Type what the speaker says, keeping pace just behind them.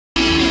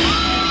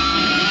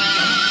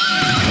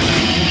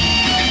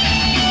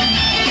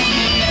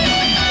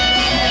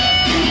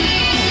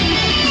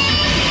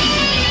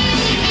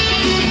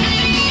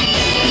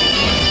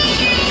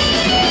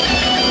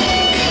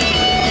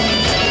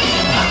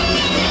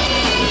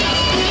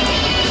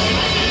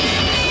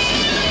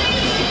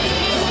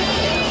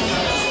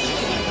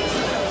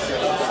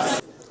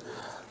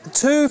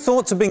two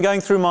thoughts have been going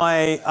through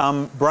my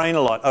brain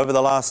a lot over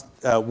the last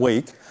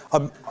week.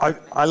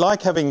 I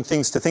like having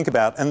things to think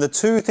about, and the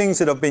two things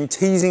that I've been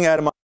teasing out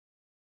of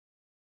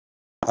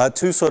my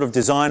two sort of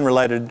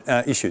design-related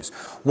issues.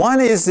 One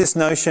is this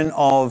notion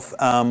of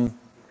a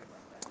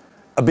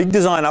big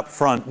design up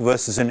front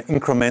versus an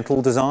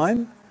incremental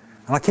design.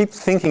 And I keep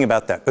thinking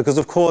about that because,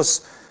 of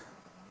course,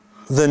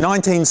 the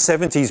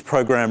 1970s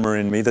programmer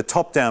in me, the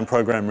top-down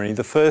programmer in me,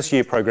 the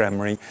first-year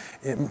programmer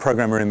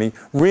in me,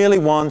 really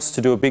wants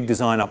to do a big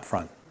design up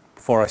front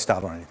before I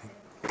start on anything.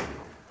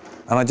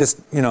 And I just,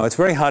 you know, it's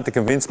very hard to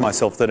convince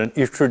myself that an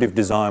iterative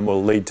design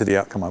will lead to the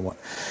outcome I want.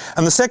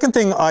 And the second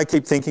thing I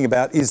keep thinking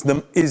about is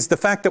the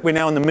fact that we're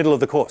now in the middle of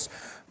the course.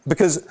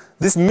 Because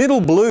this middle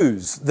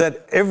blues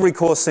that every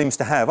course seems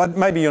to have,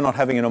 maybe you're not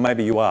having it or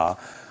maybe you are,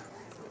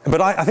 but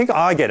I think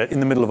I get it in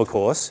the middle of a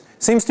course,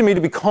 seems to me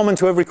to be common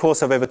to every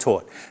course I've ever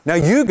taught. Now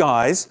you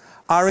guys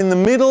are in the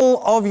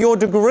middle of your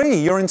degree,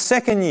 you're in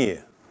second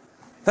year.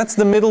 That's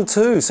the middle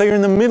too. So you're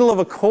in the middle of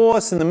a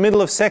course, in the middle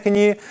of second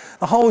year,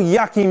 the whole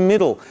yucky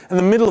middle. In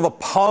the middle of a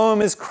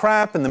poem is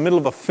crap, in the middle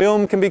of a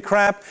film can be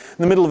crap,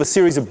 in the middle of a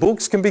series of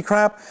books can be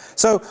crap.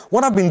 So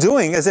what I've been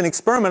doing as an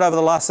experiment over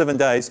the last 7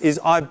 days is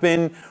I've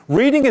been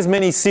reading as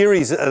many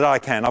series as I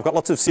can. I've got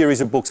lots of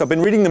series of books. I've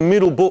been reading the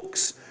middle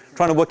books,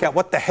 trying to work out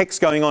what the heck's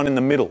going on in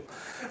the middle.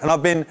 And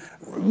I've been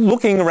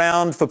looking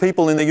around for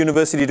people in the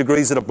university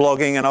degrees that are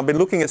blogging, and I've been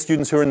looking at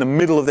students who are in the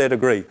middle of their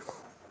degree.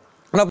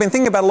 And I've been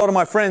thinking about a lot of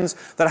my friends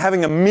that are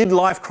having a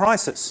midlife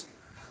crisis.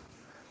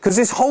 Because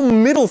this whole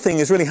middle thing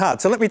is really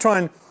hard. So let me try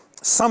and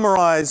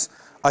summarize,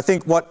 I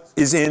think, what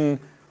is in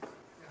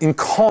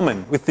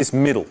common with this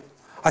middle.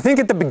 I think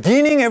at the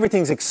beginning,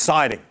 everything's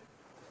exciting.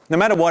 No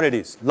matter what it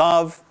is.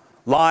 Love,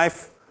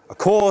 life, a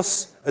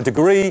course, a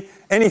degree,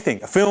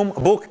 anything. A film,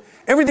 a book.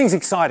 Everything's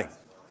exciting.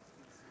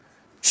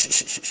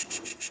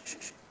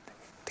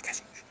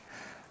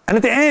 And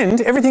at the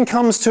end, everything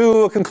comes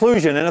to a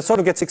conclusion and it sort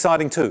of gets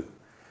exciting too.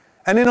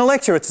 And in a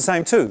lecture, it's the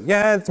same too.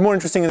 Yeah, it's more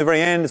interesting in the very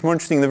end, it's more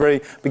interesting in the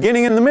very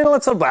beginning. In the middle,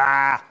 it's a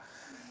blah.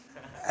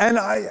 And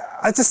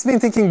I've just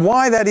been thinking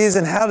why that is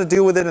and how to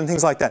deal with it and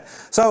things like that.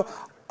 So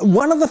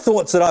one of the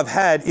thoughts that I've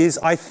had is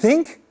I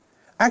think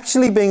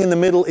actually being in the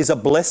middle is a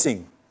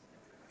blessing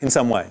in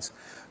some ways.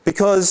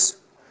 Because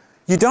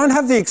you don't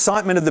have the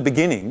excitement of the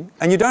beginning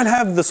and you don't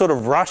have the sort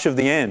of rush of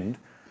the end.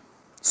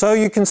 So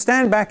you can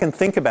stand back and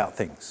think about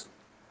things.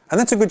 And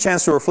that's a good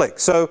chance to reflect.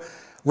 So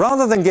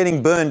rather than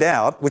getting burned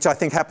out, which I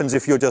think happens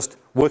if you're just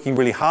working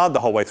really hard the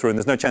whole way through and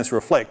there's no chance to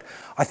reflect,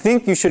 I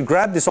think you should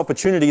grab this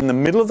opportunity in the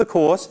middle of the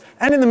course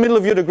and in the middle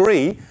of your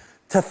degree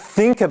to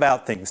think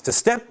about things, to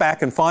step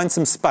back and find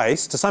some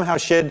space, to somehow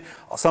shed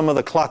some of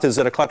the clutters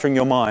that are cluttering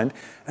your mind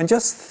and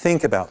just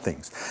think about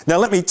things. Now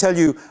let me tell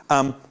you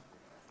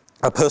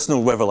a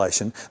personal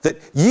revelation that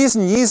years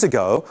and years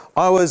ago,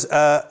 I was,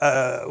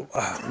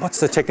 what's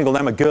the technical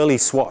name, a girly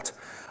swat.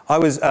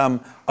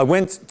 I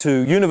went to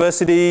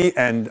university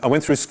and I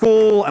went through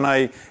school and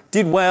I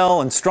did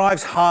well and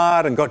strived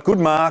hard and got good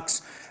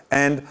marks.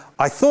 And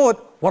I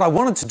thought what I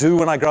wanted to do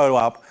when I grow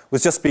up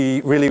was just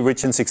be really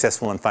rich and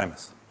successful and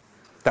famous.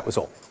 That was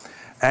all.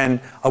 And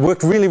I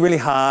worked really, really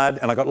hard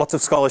and I got lots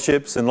of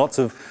scholarships and lots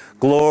of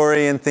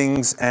glory and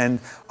things. And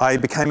I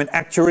became an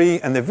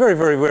actuary and they're very,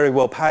 very, very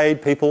well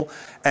paid people.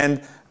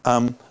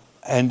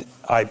 And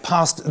I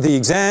passed the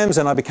exams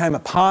and I became a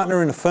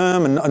partner in a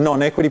firm, and not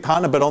an equity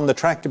partner, but on the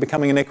track to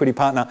becoming an equity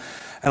partner.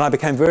 And I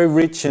became very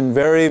rich and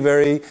very,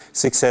 very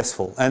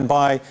successful. And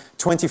by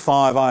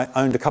 25, I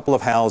owned a couple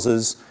of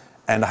houses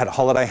and I had a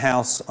holiday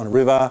house on a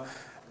river.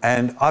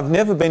 And I've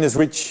never been as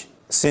rich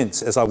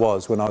since as I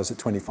was when I was at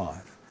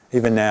 25.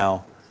 Even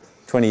now,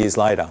 20 years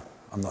later,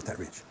 I'm not that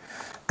rich.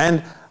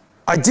 And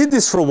I did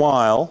this for a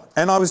while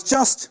and I was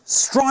just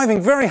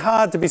striving very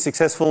hard to be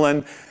successful,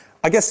 and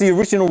I guess the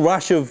original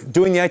rush of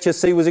doing the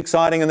HSC was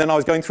exciting, and then I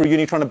was going through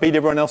uni trying to beat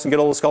everyone else and get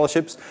all the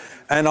scholarships,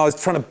 and I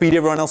was trying to beat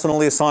everyone else on all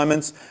the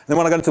assignments. And then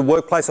when I got into the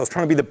workplace, I was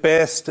trying to be the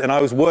best, and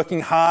I was working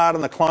hard,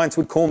 and the clients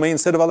would call me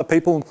instead of other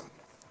people.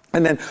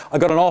 And then I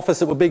got an office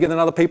that were bigger than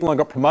other people, and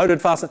I got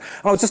promoted faster.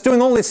 And I was just doing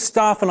all this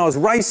stuff, and I was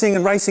racing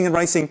and racing and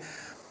racing.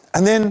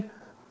 And then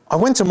I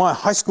went to my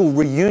high school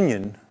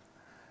reunion,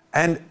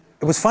 and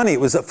it was funny. It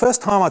was the first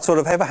time I'd sort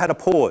of ever had a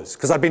pause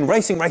because I'd been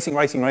racing.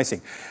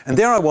 And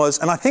there I was,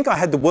 and I think I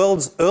had the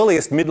world's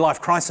earliest midlife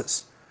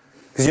crisis.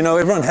 Because, you know,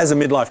 everyone has a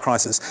midlife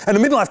crisis. And a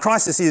midlife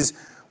crisis is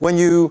when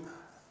you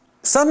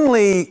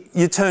suddenly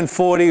you turn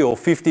 40 or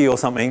 50 or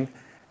something,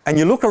 and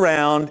you look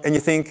around and you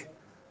think,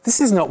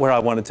 this is not where I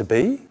wanted to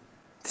be.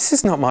 This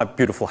is not my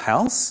beautiful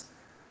house.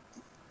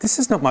 This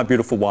is not my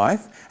beautiful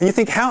wife. And you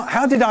think,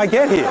 how did I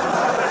get here?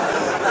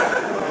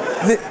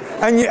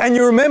 And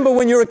you remember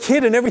when you were a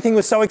kid and everything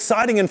was so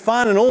exciting and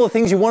fun and all the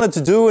things you wanted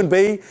to do and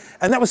be,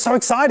 and that was so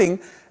exciting.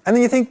 And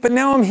then you think, but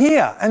now I'm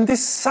here and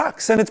this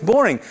sucks and it's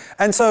boring.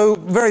 And so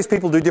various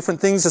people do different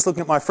things. Just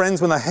looking at my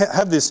friends, when they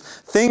have this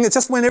thing, it's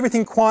just when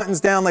everything quietens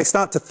down, they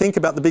start to think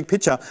about the big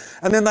picture.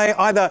 And then they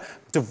either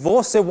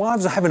divorce their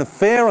wives or have an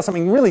affair or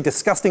something really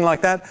disgusting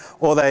like that,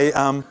 or they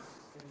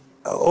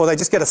or they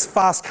just get a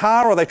fast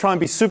car, or they try and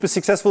be super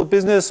successful at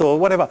business or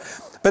whatever.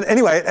 But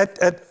anyway,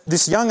 at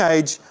this young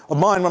age of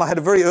mine, when I had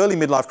a very early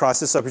midlife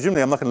crisis, so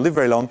presumably I'm not going to live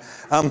very long,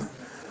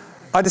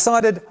 I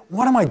decided,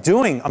 what am I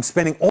doing? I'm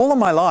spending all of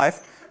my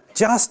life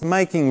just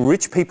making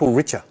rich people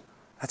richer.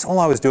 That's all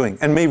I was doing,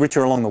 and me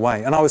richer along the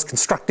way. And I was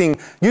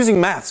using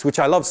maths, which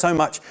I love so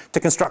much, to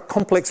construct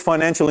complex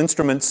financial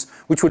instruments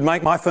which would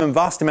make my firm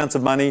vast amounts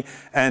of money,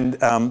 and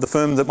the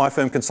firm that my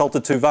firm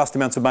consulted to vast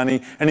amounts of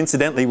money, and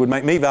incidentally would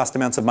make me vast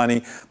amounts of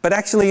money. But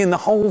actually, in the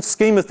whole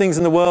scheme of things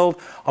in the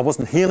world, I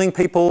wasn't healing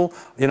people,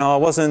 I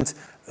wasn't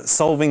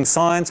solving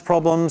science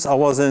problems, I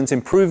wasn't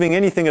improving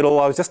anything at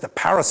all. I was just a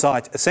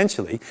parasite,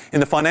 essentially,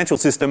 in the financial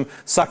system,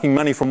 sucking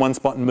money from one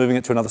spot and moving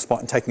it to another spot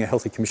and taking a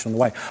healthy commission on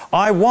the way.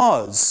 I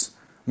was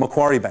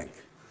Macquarie Bank,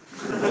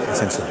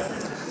 essentially.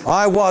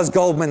 I was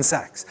Goldman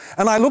Sachs.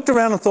 And I looked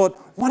around and thought,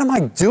 what am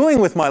I doing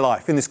with my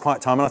life in this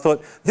quiet time? And I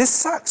thought, this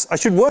sucks. I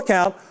should work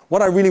out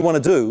what I really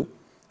want to do,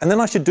 and then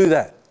I should do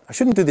that. I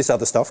shouldn't do this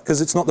other stuff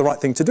because it's not the right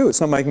thing to do. It's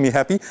not making me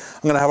happy.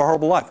 I'm going to have a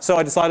horrible life. So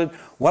I decided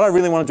what I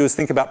really want to do is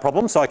think about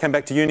problems. So I came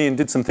back to uni and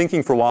did some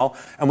thinking for a while.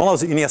 And while I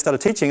was at uni, I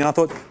started teaching. And I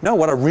thought, no,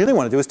 what I really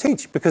want to do is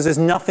teach, because there's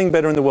nothing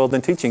better in the world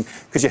than teaching,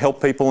 because you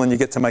help people and you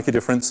get to make a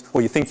difference,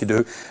 or you think you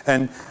do.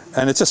 And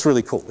it's just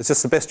really cool. It's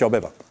just the best job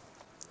ever.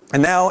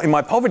 And now, in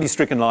my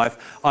poverty-stricken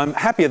life, I'm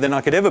happier than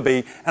I could ever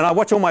be. And I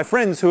watch all my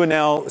friends who are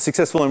now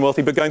successful and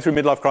wealthy, but going through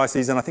midlife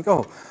crises, and I think,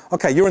 oh,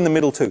 okay, you're in the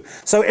middle too.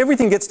 So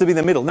everything gets to be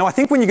the middle. Now, I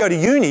think when you go to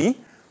uni,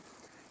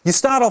 you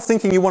start off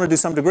thinking you want to do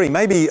some degree.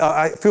 Maybe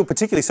I feel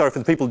particularly sorry for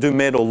the people who do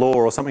med or law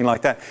or something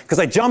like that, because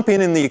they jump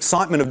in the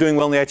excitement of doing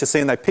well in the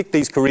HSC and they pick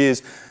these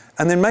careers,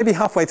 and then maybe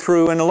halfway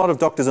through, and a lot of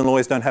doctors and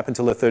lawyers don't happen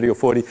until they're 30 or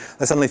 40,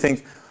 they suddenly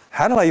think,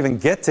 how did I even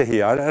get to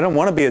here? I don't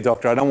want to be a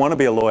doctor. I don't want to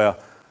be a lawyer.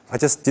 I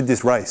just did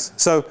this race.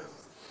 So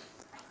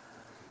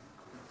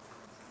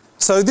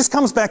this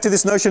comes back to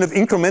this notion of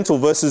incremental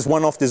versus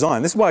one-off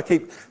design. This is why I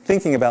keep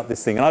thinking about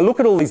this thing. And I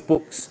look at all these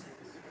books,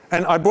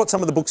 and I brought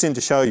some of the books in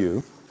to show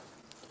you.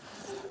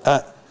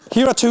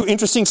 Here are two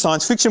interesting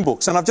science fiction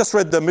books, and I've just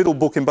read the middle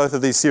book in both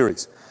of these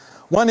series.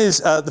 One is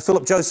the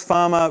Philip Joseph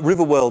Farmer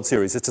Riverworld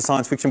series. It's a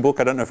science fiction book.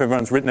 I don't know if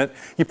everyone's written it.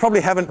 You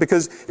probably haven't,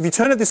 because if you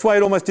turn it this way,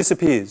 it almost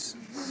disappears.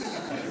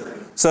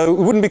 So it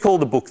wouldn't be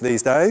called a book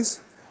these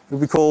days. It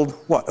would be called,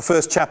 what, a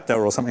first chapter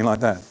or something like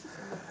that.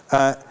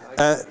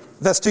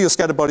 That's To Your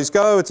Scattered Bodies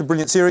Go. It's a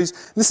brilliant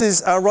series. This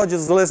is Roger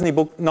Zelazny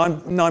book,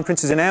 Nine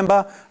Princes in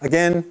Amber.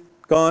 Again,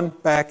 gone,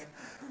 back.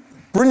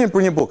 Brilliant,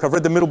 brilliant book. I've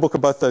read the middle book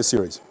of both those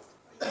series.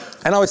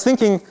 And I was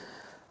thinking,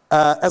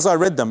 as I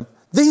read them,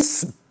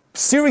 these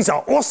series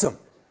are awesome.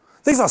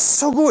 These are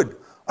so good.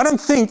 I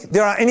don't think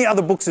there are any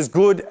other books as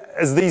good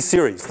as these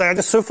series. They are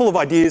just so full of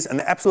ideas, and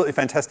they're absolutely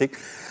fantastic.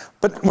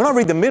 But when I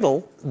read the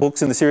middle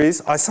books in the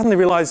series, I suddenly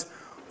realised,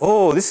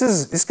 oh,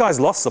 this guy's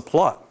lost the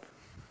plot.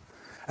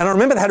 And I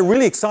remember they had a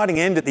really exciting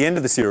end at the end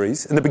of the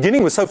series, and the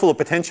beginning was so full of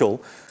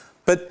potential,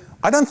 but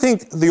I don't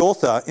think the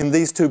author in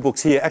these two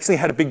books here actually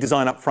had a big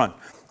design up front.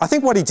 I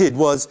think what he did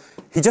was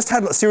he just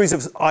had a series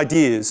of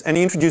ideas, and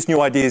he introduced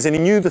new ideas, and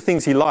he knew the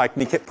things he liked,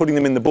 and he kept putting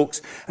them in the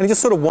books, and he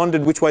just sort of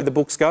wondered which way the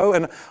books go.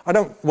 And I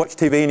don't watch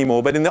TV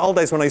anymore, but in the old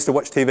days when I used to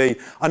watch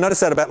TV, I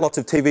noticed that about lots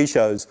of TV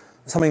shows.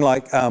 Something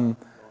like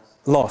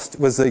Lost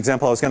was the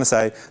example I was going to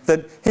say,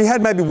 that he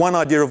had maybe one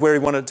idea of where he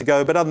wanted it to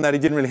go, but other than that, he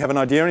didn't really have an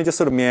idea, and he just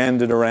sort of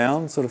meandered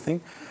around, sort of thing.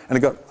 And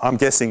it got, I'm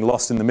guessing,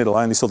 lost in the middle.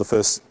 I only saw the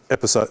first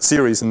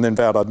series and then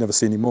vowed I'd never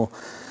see any more.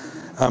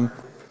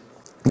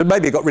 But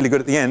maybe it got really good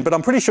at the end. But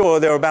I'm pretty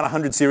sure there were about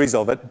 100 series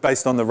of it,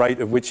 based on the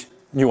rate of which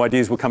new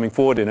ideas were coming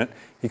forward in it.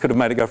 He could have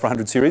made it go for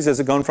 100 series. Has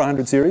it gone for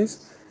 100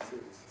 series?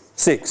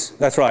 6,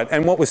 that's right.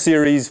 And what was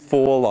series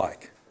 4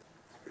 like?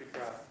 Pretty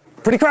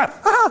crap. Pretty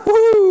crap. Ah,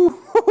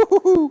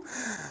 woo!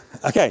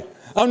 Okay,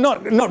 I'm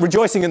not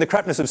rejoicing in the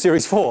crapness of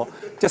series 4,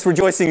 just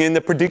rejoicing in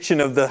the prediction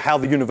of how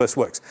the universe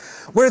works.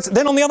 Whereas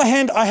then on the other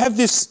hand, I have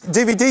this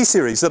DVD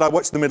series that I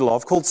watched the middle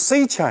of called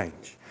Sea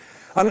Change.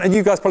 And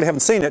you guys probably haven't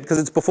seen it because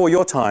it's before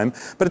your time,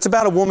 but it's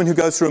about a woman who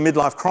goes through a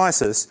midlife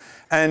crisis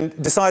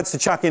and decides to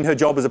chuck in her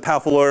job as a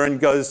powerful lawyer and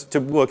goes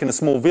to work in a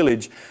small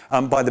village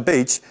by the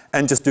beach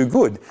and just do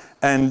good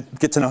and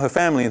get to know her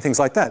family and things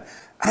like that.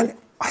 And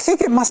I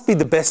think it must be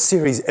the best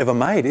series ever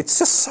made. It's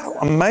just so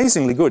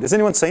amazingly good. Has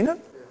anyone seen it?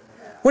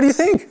 What do you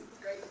think?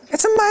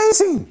 It's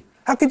amazing.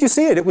 How could you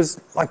see it? It was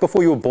like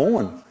before you were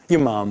born. Your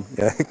mum.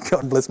 Yeah,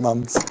 God bless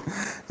mums.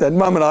 Then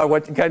Mum and I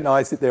watch, Kate and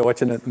I sit there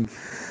watching it, and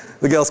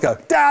the girls go,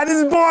 Dad,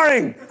 this is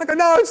boring. I go,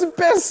 no, it's the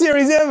best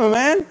series ever,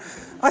 man.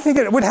 I think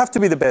it would have to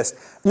be the best.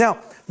 Now,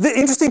 the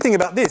interesting thing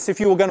about this, if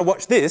you were going to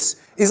watch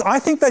this, is I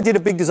think they did a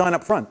big design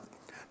up front.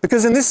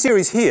 Because in this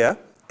series here,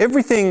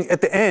 everything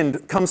at the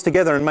end comes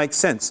together and makes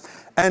sense.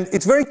 And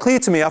it's very clear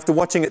to me after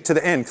watching it to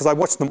the end, because I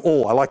watched them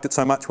all, I liked it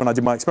so much when I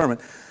did my experiment,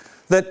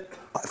 that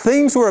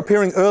themes were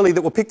appearing early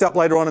that were picked up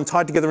later on and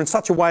tied together in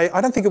such a way,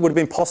 I don't think it would have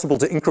been possible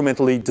to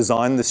incrementally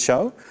design this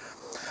show.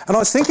 And I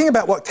was thinking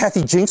about what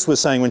Kathy Jinks was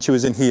saying when she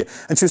was in here,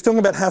 and she was talking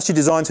about how she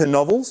designs her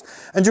novels.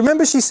 And do you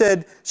remember she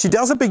said she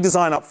does a big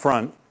design up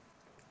front,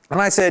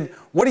 And I said,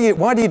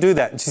 why do you do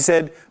that? And she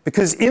said,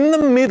 because in the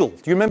middle,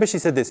 do you remember she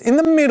said this? In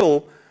the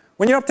middle,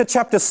 when you're up to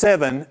chapter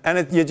 7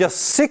 and you're just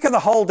sick of the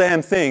whole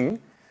damn thing,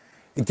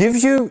 it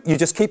gives you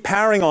just keep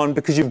powering on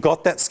because you've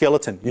got that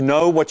skeleton. You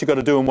know what you've got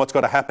to do and what's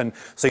got to happen,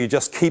 so you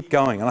just keep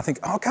going. And I think,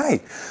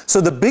 okay,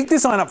 so the big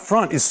design up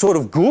front is sort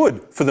of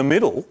good for the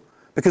middle,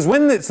 because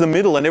when it's the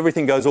middle and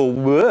everything goes all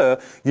whir,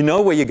 you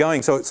know where you're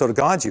going, so it sort of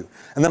guides you.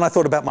 And then I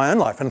thought about my own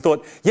life and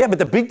thought, yeah, but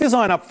the big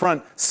design up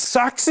front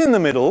sucks in the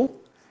middle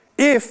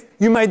if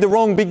you made the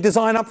wrong big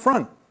design up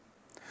front.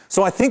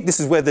 So I think this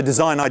is where the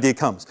design idea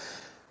comes.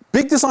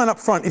 Big design up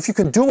front, if you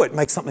can do it,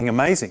 make something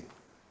amazing.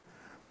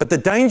 But the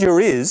danger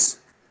is,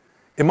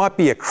 it might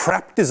be a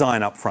crap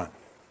design up front.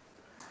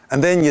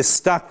 And then you're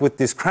stuck with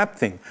this crap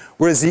thing.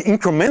 Whereas the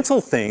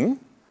incremental thing,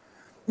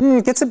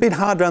 it gets a bit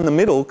hard around the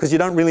middle because you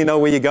don't really know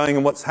where you're going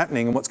and what's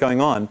happening and what's going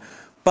on.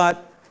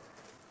 But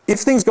if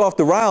things go off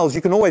the rails,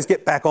 you can always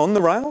get back on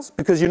the rails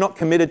because you're not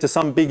committed to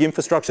some big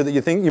infrastructure that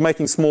you think. You're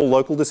making small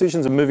local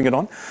decisions and moving it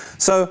on.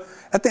 So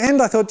at the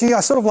end, I thought, gee,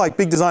 I sort of like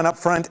big design up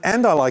front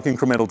and I like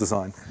incremental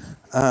design.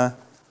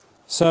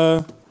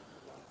 So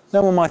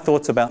that were my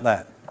thoughts about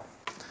that.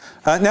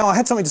 Now, I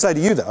had something to say to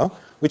you, though,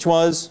 which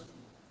was...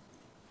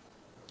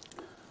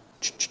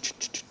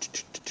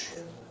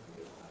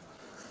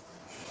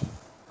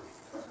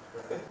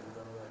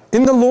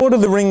 in the Lord of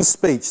the Rings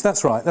speech,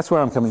 that's right, that's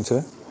where I'm coming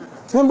to.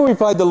 Remember we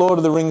played the Lord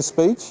of the Rings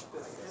speech?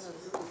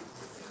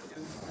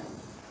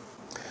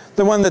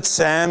 The one that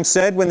Sam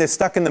said when they're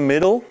stuck in the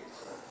middle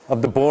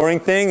of the boring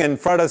thing and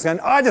Frodo's going,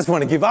 I just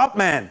want to give up,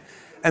 man.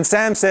 And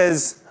Sam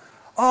says,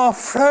 oh,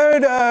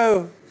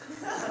 Frodo,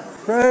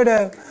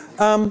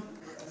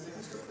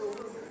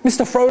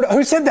 Mr. Frodo,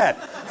 who said that?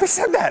 Who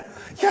said that?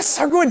 You're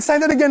so good, say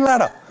that again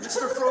louder.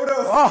 Mr.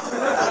 Frodo. Oh.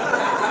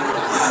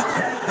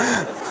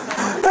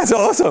 That's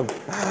awesome.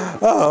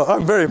 Oh,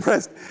 I'm very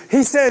impressed.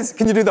 He says,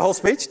 can you do the whole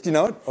speech? Do you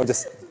know it? Or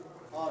just...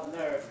 Oh,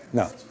 no.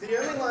 No. The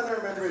only line I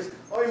remember is,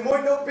 I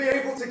might not be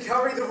able to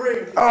carry the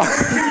ring. Oh. I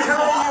can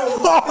carry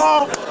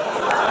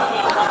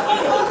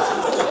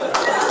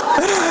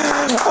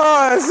you.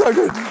 Oh, that's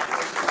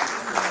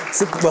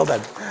so good. Well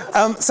done.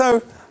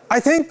 So I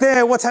think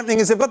there, what's happening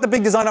is they've got the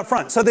big design up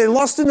front. So they're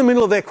lost in the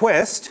middle of their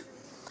quest,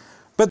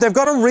 but they've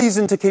got a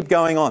reason to keep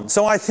going on.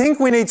 So I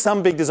think we need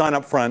some big design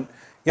up front.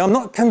 Yeah, I'm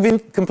not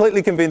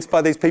completely convinced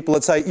by these people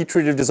that say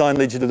iterative design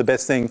leads you to the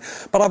best thing,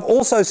 but I've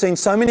also seen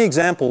so many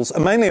examples,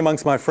 mainly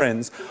amongst my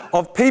friends,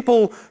 of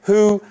people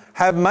who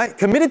have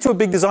committed to a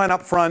big design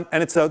up front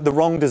and it's the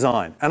wrong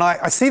design. And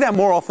I see that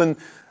more often.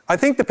 I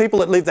think the people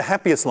that live the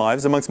happiest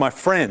lives amongst my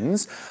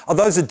friends are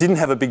those that didn't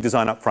have a big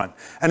design up front.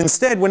 And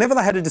instead, whenever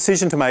they had a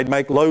decision to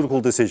make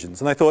local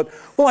decisions. And they thought,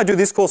 well, I do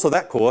this course or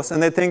that course.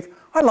 And they'd think,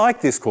 I like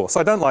this course.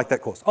 I don't like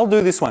that course. I'll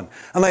do this one.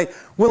 And they,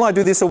 will I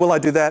do this or will I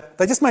do that?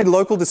 They just made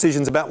local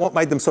decisions about what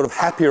made them sort of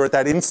happier at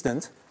that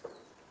instant.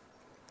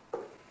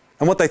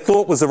 And what they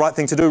thought was the right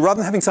thing to do, rather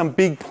than having some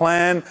big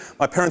plan.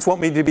 My parents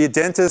want me to be a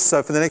dentist,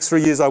 so for the next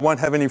 3 years I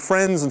won't have any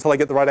friends until I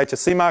get the right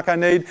HSC mark I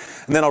need,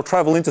 and then I'll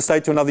travel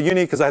interstate to another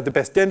uni because I had the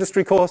best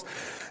dentistry course,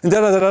 and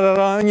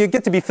and you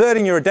get to be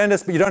 30 and you're a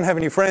dentist, but you don't have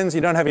any friends, you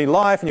don't have any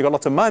life, and you've got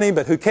lots of money,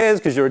 but who cares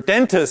because you're a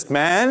dentist,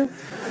 man.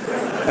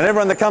 And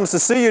everyone that comes to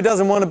see you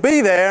doesn't want to be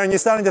there, and you're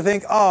starting to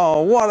think,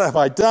 oh, what have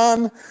I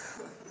done?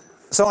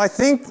 So I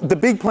think the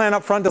big plan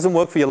up front doesn't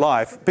work for your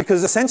life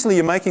because essentially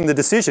you're making the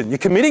decision. You're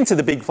committing to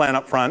the big plan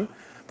up front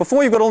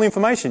before you've got all the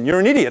information. You're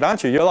an idiot,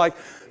 aren't you? You're like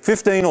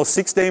 15 or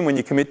 16 when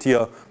you commit to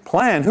your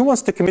plan. Who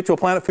wants to commit to a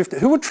plan at 15?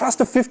 Who would trust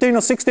a 15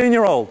 or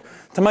 16-year-old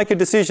to make a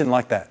decision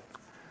like that?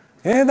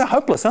 Yeah, they're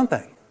hopeless, aren't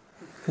they?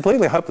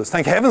 Completely hopeless.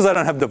 Thank heavens they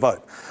don't have the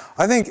vote.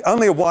 I think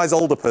only a wise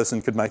older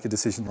person could make a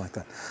decision like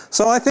that.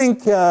 So I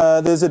think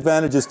there's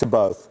advantages to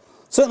both.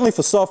 Certainly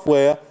for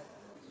software,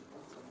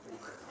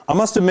 I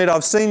must admit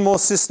I've seen more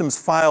systems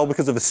fail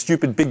because of a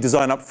stupid big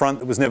design up front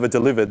that was never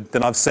delivered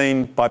than I've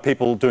seen by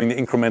people doing the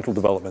incremental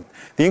development.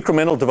 The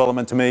incremental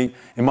development to me,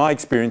 in my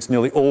experience,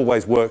 nearly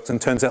always works and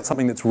turns out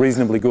something that's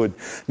reasonably good.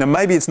 Now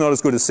maybe it's not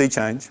as good as sea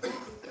change.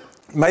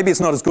 Maybe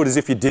it's not as good as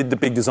if you did the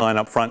big design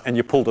up front and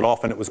you pulled it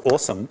off and it was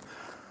awesome.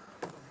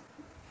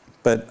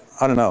 But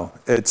I don't know,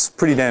 it's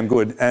pretty damn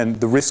good and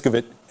the risk of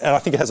it, and I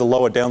think it has a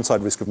lower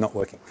downside risk of not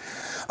working.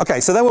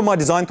 Okay, so that were my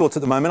design thoughts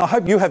at the moment. I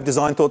hope you have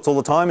design thoughts all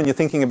the time and you're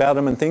thinking about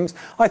them and things.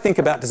 I think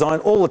about design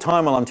all the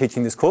time while I'm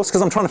teaching this course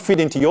because I'm trying to fit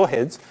into your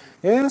heads.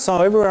 Yeah,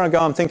 so everywhere I go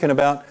I'm thinking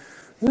about,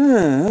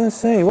 let's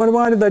see,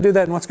 why did they do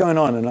that and what's going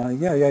on?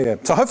 And yeah.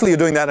 So hopefully you're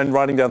doing that and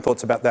writing down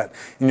thoughts about that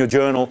in your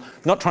journal.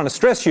 Not trying to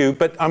stress you,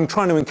 but I'm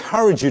trying to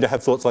encourage you to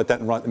have thoughts like that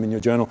and write them in your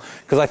journal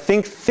because I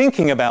think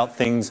thinking about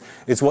things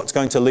is what's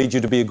going to lead you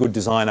to be a good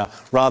designer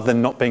rather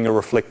than not being a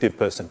reflective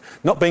person.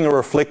 Not being a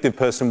reflective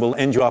person will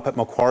end you up at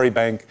Macquarie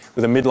Bank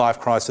with a midlife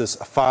crisis,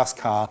 a fast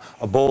car,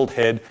 a bald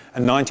head,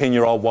 a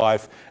 19-year-old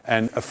wife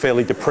and a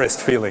fairly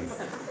depressed feeling.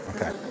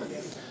 Okay.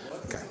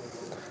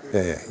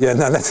 Yeah,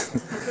 no, that's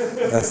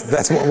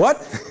what?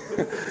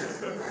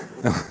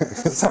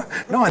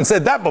 No one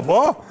said that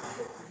before.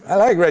 I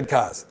like red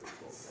cars.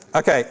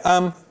 Okay,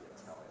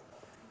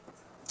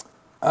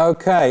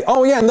 Okay.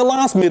 Oh, yeah, and the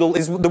last middle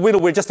is the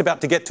middle we're just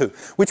about to get to,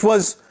 which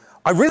was,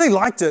 I really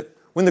liked it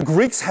when the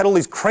Greeks had all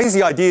these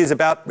crazy ideas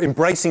about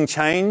embracing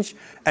change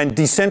and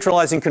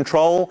decentralizing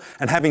control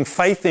and having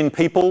faith in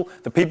people,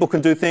 that people can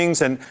do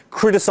things, and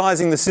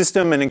criticizing the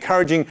system and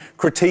encouraging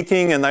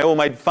critiquing, and they all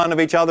made fun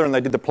of each other and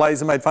they did the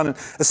plays and made fun. And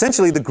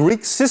essentially the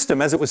Greek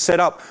system, as it was set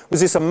up,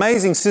 was this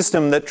amazing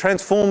system that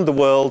transformed the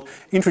world,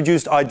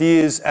 introduced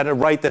ideas at a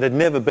rate that had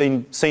never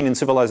been seen in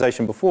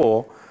civilization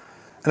before,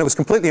 and it was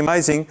completely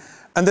amazing.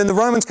 And then the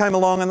Romans came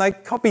along and they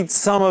copied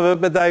some of it,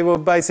 but they were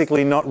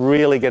basically not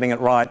really getting it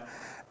right.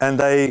 And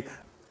they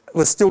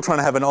were still trying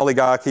to have an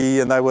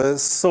oligarchy, and they were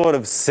sort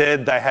of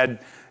said they had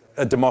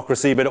a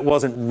democracy, but it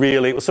wasn't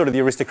really. It was sort of the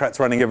aristocrats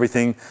running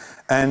everything.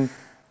 And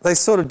they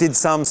sort of did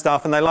some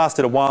stuff, and they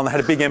lasted a while, and they had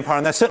a big empire,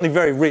 and they're certainly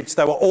very rich.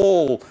 They were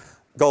all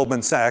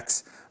Goldman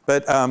Sachs,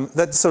 but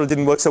that sort of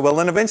didn't work so well.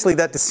 And eventually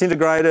that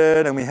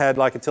disintegrated, and we had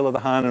like Attila the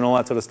Hun and all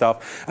that sort of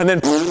stuff. And then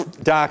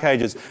Dark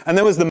Ages. And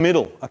there was the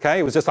middle, okay?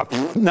 It was just like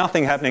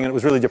nothing happening, and it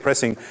was really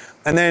depressing.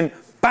 And then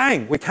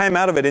bang, we came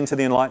out of it into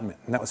the Enlightenment,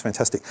 and that was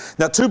fantastic.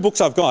 Now, two books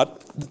I've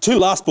got, two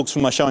last books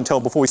from my show and tell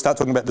before we start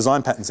talking about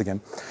design patterns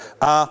again.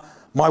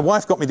 My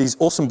wife got me these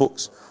awesome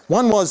books.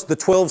 One was The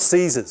 12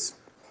 Caesars.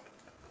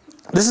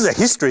 This is a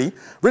history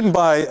written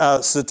by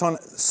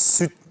Suetonius?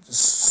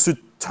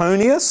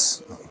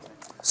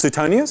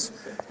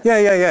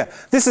 Yeah.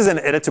 This is an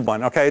edited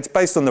one, okay? It's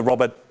based on the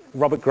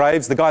Robert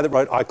Graves, the guy that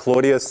wrote I,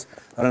 Claudius.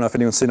 I don't know if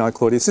anyone's seen I,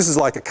 Claudius. This is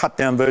like a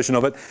cut-down version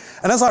of it.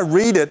 And as I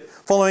read it,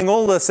 following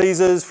all the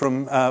Caesars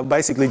from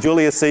basically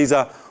Julius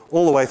Caesar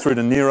all the way through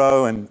to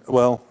Nero and,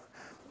 well,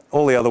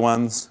 all the other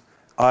ones,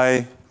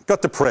 I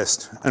got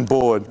depressed and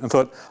bored and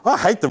thought, I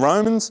hate the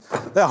Romans.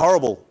 They're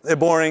horrible. They're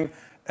boring.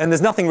 And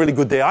there's nothing really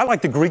good there. I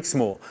like the Greeks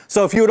more.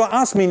 So if you were to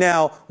ask me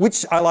now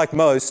which I like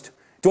most,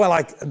 do I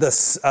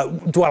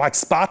like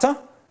Sparta?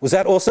 Was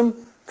that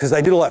awesome? Because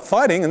they did all that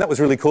fighting and that was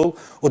really cool.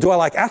 Or do I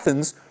like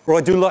Athens? Or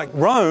I do like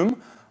Rome?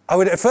 I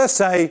would at first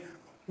say,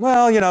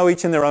 well, you know,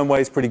 each in their own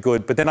way is pretty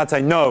good. But then I'd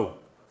say, no,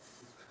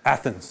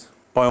 Athens.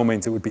 By all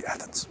means, it would be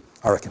Athens,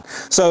 I reckon.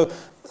 So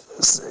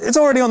it's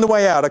already on the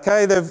way out,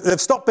 okay?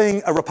 They've stopped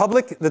being a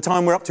republic, the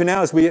time we're up to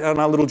now as we're on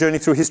our little journey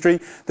through history.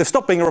 They've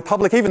stopped being a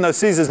republic, even though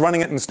Caesar's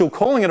running it and still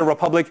calling it a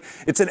republic.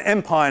 It's an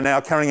empire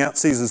now carrying out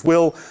Caesar's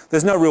will.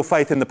 There's no real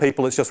faith in the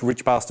people. It's just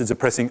rich bastards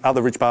oppressing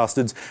other rich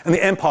bastards. And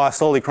the empire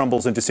slowly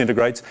crumbles and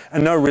disintegrates,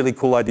 and no really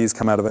cool ideas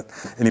come out of it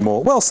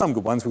anymore. Well, some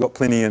good ones. We've got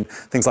Pliny and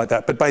things like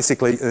that. But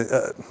basically,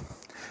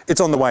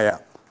 it's on the way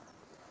out.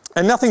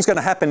 And nothing's going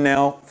to happen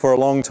now for a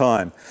long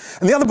time.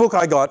 And the other book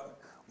I got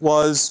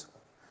was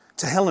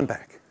To Hell and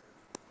Back.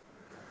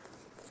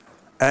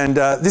 And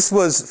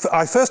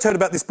I first heard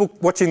about this book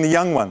watching The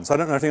Young Ones. I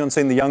don't know if anyone's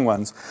seen The Young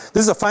Ones.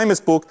 This is a famous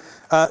book.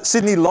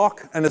 Sidney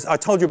Locke, and I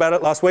told you about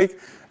it last week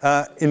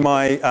in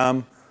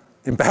my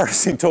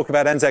embarrassing talk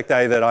about Anzac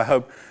Day that I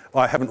hope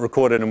I haven't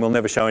recorded and will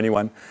never show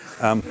anyone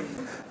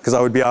because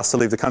I would be asked to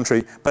leave the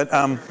country. But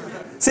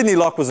Sidney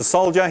Locke was a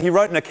soldier. He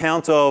wrote an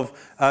account of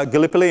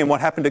Gallipoli and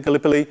what happened at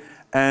Gallipoli,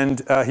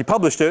 and he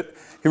published it.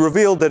 He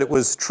revealed that it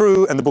was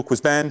true and the book was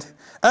banned.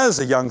 As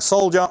a young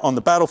soldier on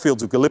the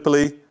battlefields of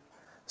Gallipoli,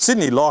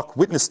 Sidney Locke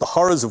witnessed the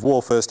horrors of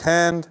war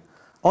firsthand.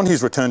 On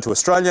his return to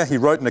Australia, he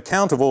wrote an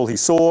account of all he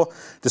saw,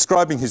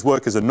 describing his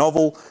work as a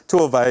novel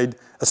to evade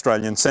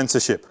Australian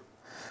censorship.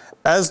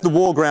 As the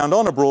war ground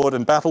on abroad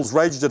and battles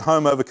raged at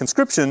home over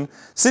conscription,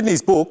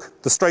 Sidney's book,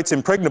 The Straits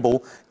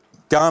Impregnable,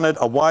 garnered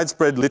a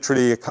widespread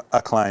literary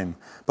acclaim.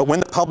 But when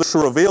the publisher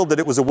revealed that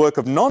it was a work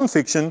of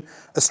non-fiction,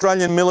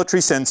 Australian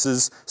military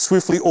censors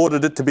swiftly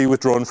ordered it to be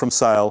withdrawn from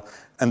sale,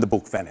 and the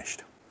book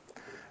vanished.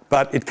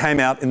 But it came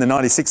out in the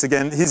 96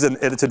 again. Here's an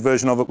edited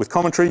version of it with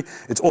commentary.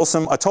 It's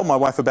awesome. I told my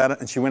wife about it,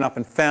 and she went up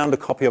and found a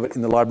copy of it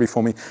in the library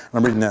for me. And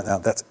I'm reading that now.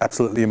 That's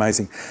absolutely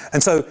amazing.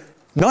 And so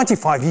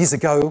 95 years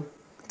ago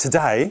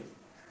today,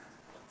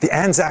 the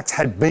Anzacs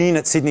had been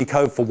at Sydney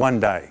Cove for one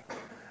day,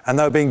 and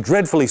they were being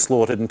dreadfully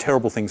slaughtered and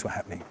terrible things were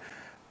happening.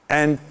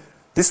 And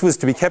this was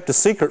to be kept a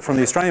secret from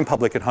the Australian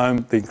public at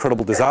home, the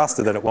incredible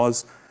disaster that it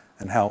was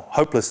and how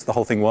hopeless the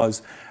whole thing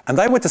was. And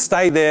they were to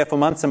stay there for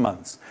months and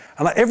months.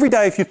 And every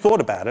day, if you thought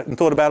about it and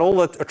thought about all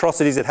the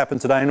atrocities that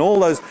happened today and all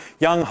those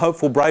young,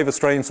 hopeful, brave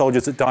Australian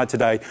soldiers that died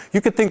today, you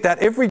could think that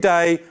every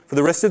day for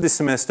the rest of this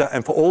semester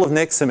and for all of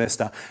next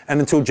semester and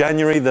until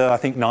January I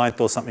think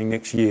 9th or something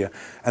next year.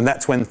 And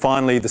that's when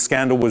finally the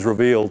scandal was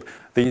revealed,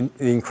 the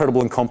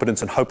incredible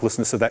incompetence and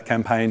hopelessness of that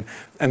campaign.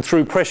 And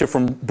through pressure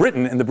from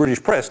Britain and the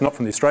British press, not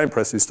from the Australian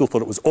press, who still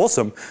thought it was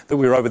awesome that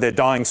we were over there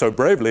dying so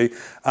bravely,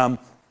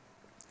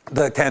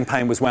 the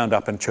campaign was wound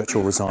up and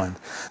Churchill resigned.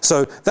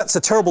 So that's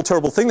a terrible,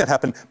 terrible thing that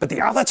happened. But the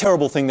other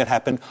terrible thing that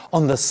happened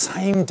on the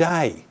same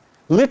day,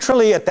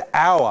 literally at the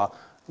hour,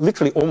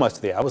 literally almost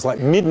at the hour, it was like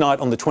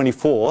midnight on the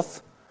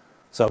 24th,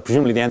 so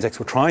presumably the Anzacs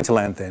were trying to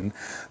land then,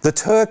 the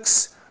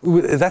Turks,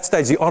 at that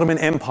stage the Ottoman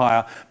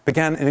Empire,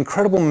 began an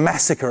incredible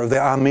massacre of the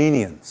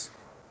Armenians.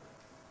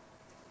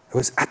 It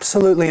was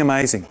absolutely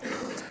amazing.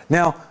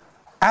 Now,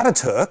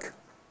 Ataturk,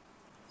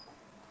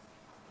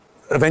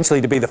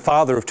 eventually to be the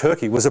father of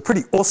Turkey, was a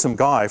pretty awesome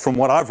guy from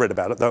what I've read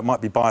about it, though it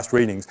might be biased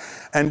readings.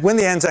 And when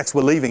the Anzacs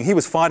were leaving, he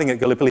was fighting at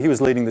Gallipoli, he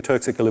was leading the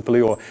Turks at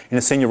Gallipoli, or in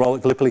a senior role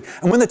at Gallipoli.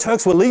 And when the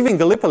Turks were leaving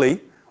Gallipoli,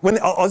 when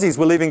the Aussies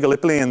were leaving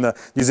Gallipoli and the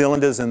New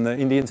Zealanders and the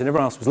Indians and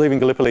everyone else was leaving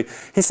Gallipoli,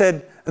 he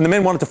said, and the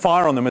men wanted to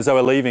fire on them as they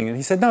were leaving, and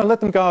he said, no, let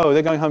them go,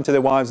 they're going home to their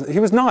wives.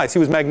 He was nice, he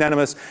was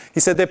magnanimous. He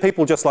said, they're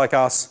people just like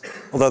us,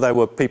 although they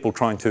were people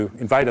trying to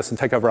invade us and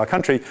take over our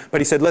country,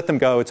 but he said, let them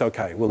go, it's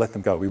okay, we'll let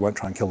them go, we won't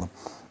try and kill them.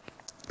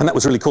 And that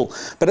was really cool.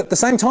 But at the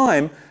same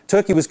time,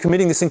 Turkey was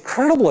committing this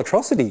incredible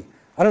atrocity.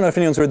 I don't know if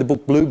anyone's read the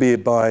book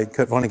Bluebeard by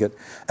Kurt Vonnegut.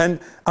 And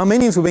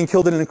Armenians were being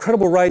killed at an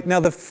incredible rate. Now,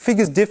 the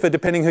figures differ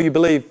depending who you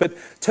believe, but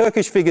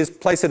Turkish figures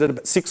place it at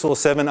about 6 or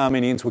 7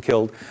 Armenians were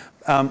killed.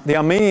 The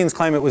Armenians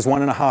claim it was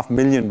 1.5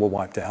 million were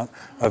wiped out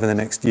over the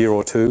next year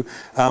or two.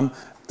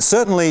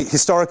 Certainly,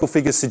 historical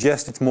figures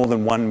suggest it's more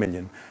than 1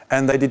 million.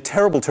 And they did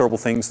terrible, terrible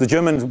things. The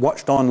Germans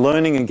watched on,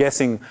 learning and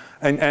guessing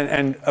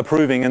and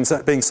approving and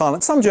being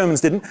silent. Some Germans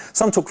didn't.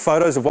 Some took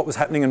photos of what was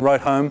happening and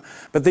wrote home.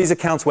 But these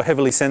accounts were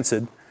heavily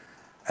censored.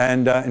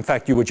 And in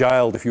fact, you were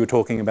jailed if you were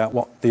talking about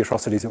what the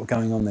atrocities that were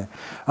going on there.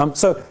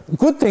 So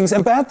good things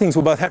and bad things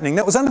were both happening.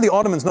 That was under the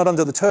Ottomans, not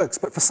under the Turks.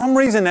 But for some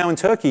reason now in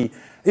Turkey,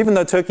 even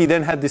though Turkey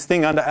then had this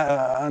thing under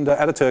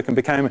Ataturk and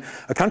became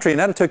a country, and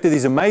Ataturk did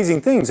these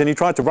amazing things, and he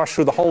tried to rush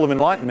through the whole of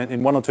Enlightenment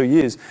in 1 or 2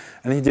 years,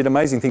 and he did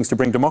amazing things to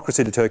bring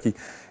democracy to Turkey.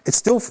 It's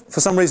still,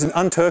 for some reason,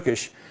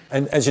 un-Turkish.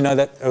 And as you know,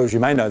 or as you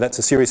may know, that's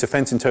a serious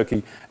offence in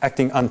Turkey,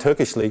 acting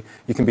un-Turkishly.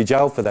 You can be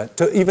jailed for that.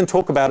 To even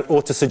talk about it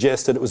or to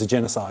suggest that it was a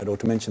genocide or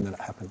to mention that it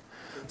happened.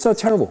 So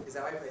terrible. Is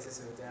that why you play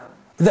System of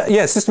a Down?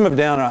 Yeah, System of a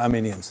Down are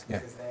Armenians. Yeah.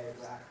 Because they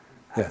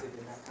were active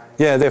in that kind of...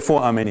 Yeah, they're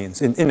for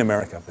Armenians in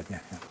America, but yeah.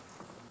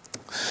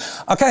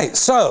 Okay,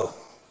 so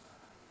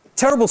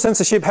terrible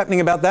censorship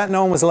happening about that.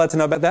 No one was allowed to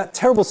know about that.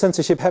 Terrible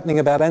censorship happening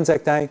about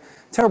Anzac Day.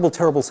 Terrible,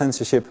 terrible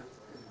censorship.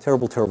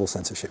 Terrible, terrible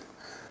censorship.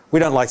 We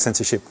don't like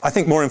censorship. I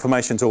think more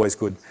information is always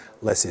good,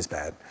 less is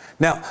bad.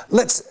 Now,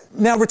 let's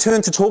now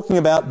return to talking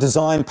about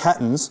design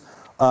patterns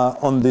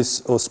on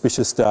this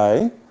auspicious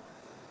day.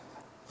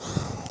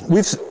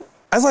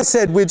 As I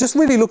said, we're just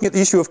really looking at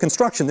the issue of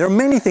construction. There are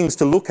many things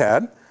to look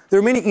at. There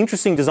are many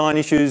interesting design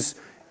issues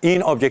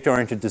in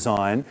object-oriented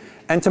design.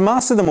 And to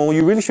master them all,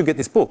 you really should get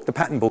this book, the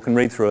pattern book, and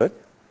read through it.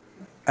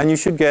 And you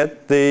should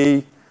get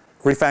the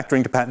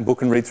refactoring to pattern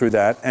book and read through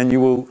that, and you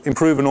will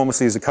improve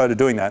enormously as a coder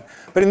doing that.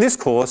 But in this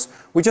course,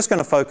 we're just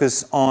going to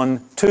focus on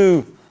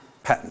 2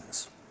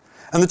 patterns.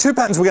 And the 2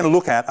 patterns we're going to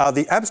look at are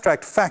the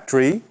abstract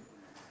factory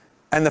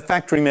and the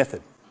factory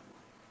method.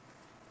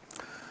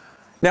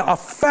 Now, a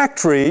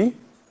factory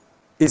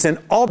is an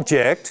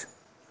object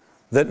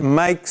that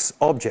makes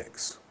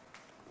objects.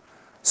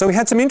 So we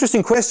had some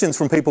interesting questions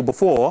from people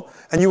before,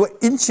 and you were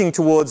inching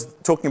towards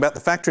talking about the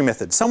factory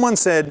method. Someone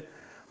said,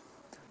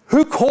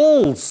 who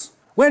calls?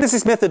 Where does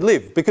this method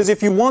live? Because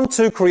if you want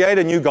to create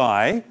a new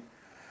guy,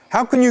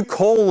 how can you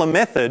call a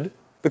method?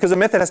 Because a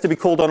method has to be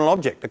called on an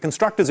object. A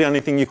constructor is the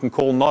only thing you can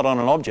call not on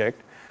an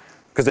object,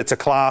 because it's a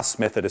class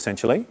method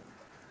essentially.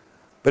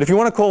 But if you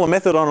want to call a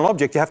method on an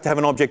object, you have to have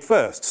an object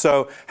first.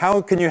 So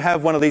how can you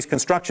have one of these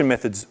construction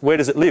methods? Where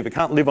does it live? It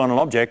can't live on an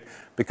object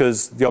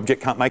because the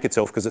object can't make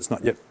itself because it's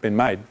not yet been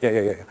made.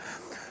 Yeah.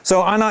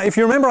 So if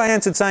you remember, I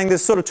answered saying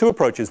there's sort of 2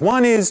 approaches.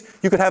 One is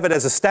you could have it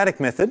as a static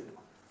method.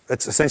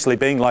 It's essentially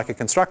being like a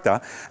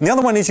constructor. And the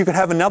other one is you could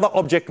have another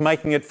object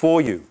making it for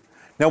you.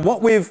 Now,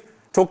 what we've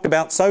talked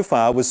about so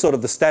far was sort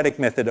of the static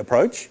method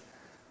approach.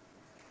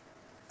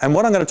 And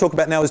what I'm going to talk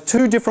about now is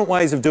 2 different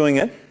ways of doing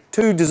it,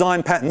 2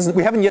 design patterns.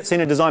 We haven't yet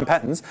seen a design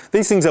patterns.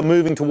 These things are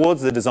moving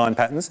towards the design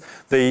patterns.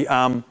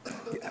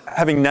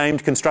 Having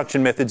named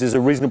construction methods is a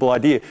reasonable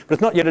idea, but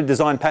it's not yet a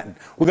design pattern.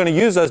 We're going to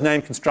use those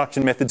named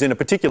construction methods in a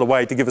particular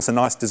way to give us a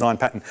nice design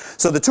pattern.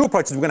 So the 2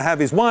 approaches we're going to have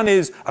is, one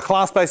is a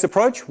class-based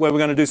approach, where we're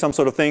going to do some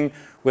sort of thing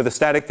with a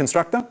static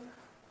constructor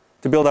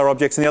to build our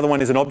objects, and the other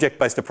one is an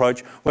object-based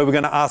approach, where we're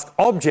going to ask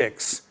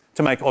objects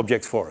to make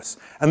objects for us.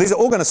 And these are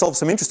all going to solve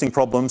some interesting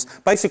problems,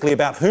 basically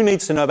about who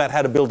needs to know about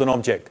how to build an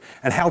object,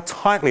 and how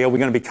tightly are we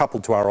going to be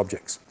coupled to our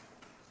objects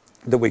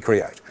that we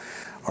create.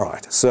 All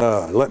right,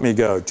 so let me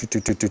go.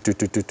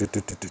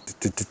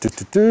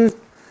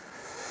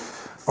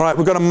 All right,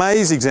 we've got a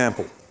maze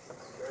example.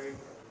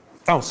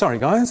 Oh, sorry,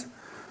 guys.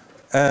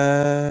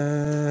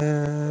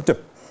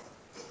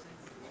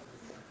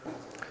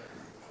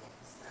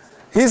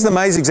 Here's the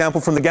maze example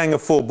from the Gang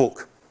of 4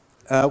 book,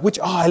 which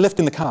I left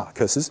in the car,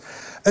 curses.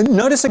 And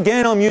notice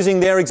again I'm using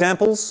their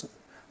examples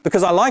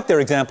because I like their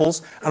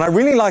examples, and I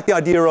really like the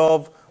idea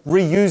of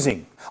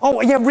reusing.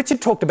 Oh, yeah,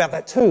 Richard talked about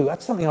that too.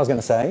 That's something I was going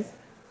to say.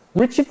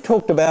 Richard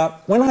talked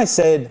about, when I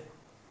said,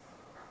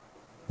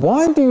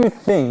 why do you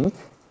think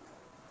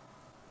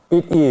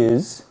it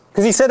is,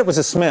 because he said it was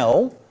a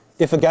smell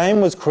if a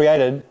game was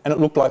created and it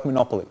looked like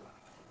Monopoly.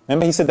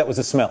 Remember, he said that was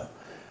a smell.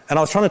 And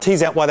I was trying to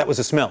tease out why that was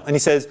a smell. And he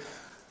says,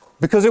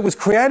 because it was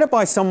created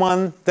by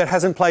someone that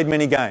hasn't played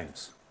many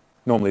games.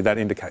 Normally that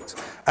indicates.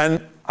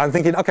 And I'm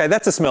thinking, okay,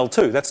 that's a smell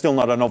too. That's still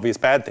not an obvious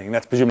bad thing.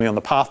 That's presumably on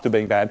the path to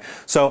being bad.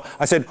 So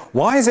I said,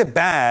 why is it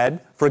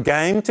bad for a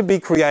game to be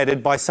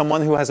created by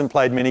someone who hasn't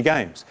played many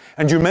games?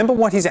 And do you remember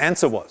what his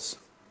answer was?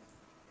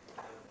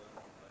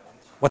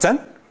 What's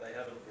that? They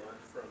haven't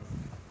learned from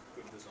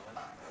good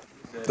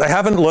design. They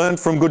haven't learned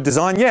from good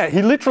design. Yeah,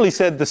 he literally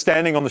said the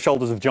standing on the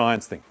shoulders of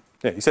giants thing.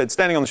 Yeah, he said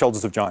standing on the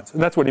shoulders of giants.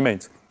 And that's what he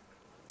means.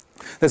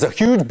 There's a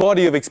huge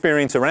body of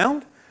experience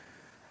around.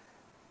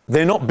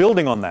 They're not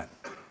building on that.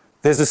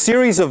 There's a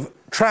series of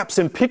traps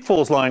and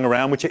pitfalls lying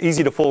around which are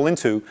easy to fall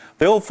into.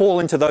 They all fall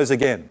into those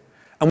again.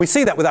 And we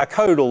see that with our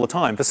code all the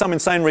time. For some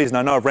insane reason,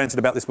 I know I've ranted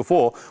about this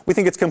before, we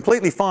think it's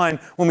completely fine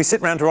when we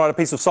sit around to write a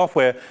piece of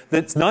software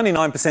that's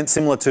 99%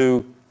 similar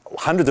to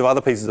hundreds of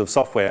other pieces of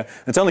software.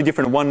 It's only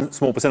different in one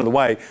small percent of the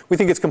way. We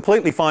think it's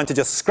completely fine to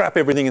just scrap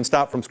everything and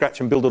start from scratch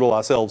and build it all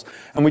ourselves.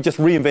 And we're just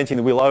reinventing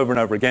the wheel over and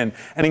over again.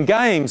 And in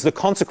games, the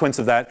consequence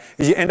of that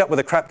is you end up with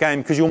a crap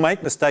game because you'll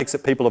make mistakes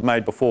that people have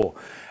made before.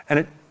 And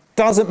it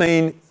doesn't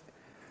mean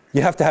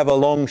you have to have a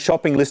long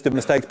shopping list of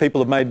mistakes people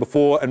have made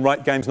before and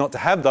write games not to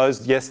have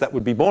those. Yes, that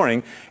would be boring.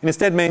 It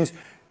instead means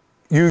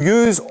you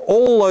use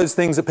all those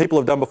things that people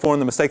have done before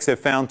and the mistakes they've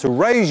found to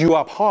raise you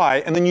up high,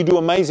 and then you do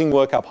amazing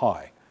work up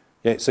high.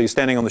 Yeah, so you're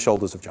standing on the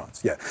shoulders of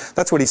giants. Yeah,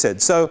 that's what he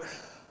said. So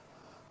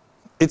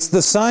it's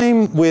the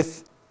same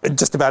with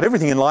just about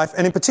everything in life,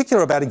 and in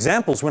particular about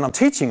examples. When I'm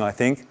teaching, I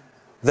think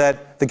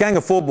that the Gang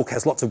of Four book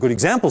has lots of good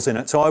examples in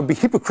it, so I would be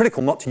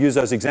hypocritical not to use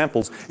those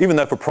examples, even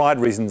though for pride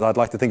reasons I'd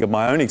like to think of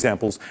my own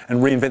examples and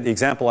reinvent the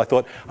example. I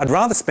thought I'd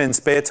rather spend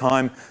spare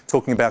time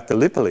talking about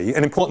Gallipoli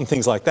and important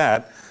things like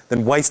that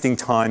than wasting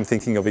time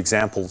thinking of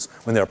examples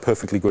when there are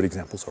perfectly good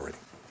examples already.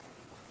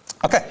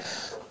 Okay,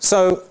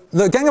 so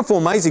the Gang of Four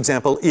maze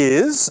example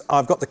is,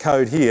 I've got the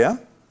code here.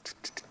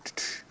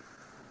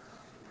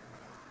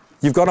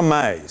 You've got a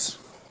maze.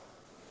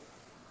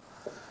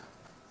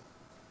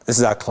 This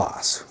is our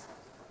class.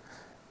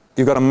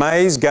 You've got a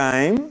maze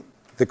game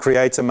that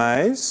creates a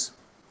maze,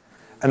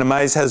 and a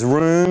maze has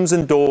rooms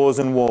and doors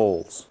and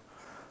walls.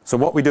 So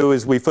what we do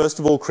is we first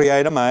of all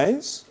create a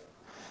maze,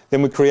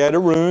 then we create a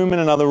room in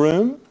another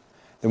room,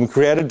 then we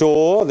create a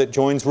door that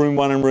joins room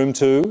 1 and room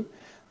 2,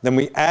 then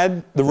we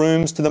add the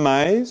rooms to the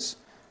maze,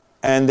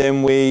 and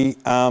then we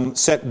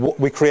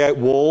create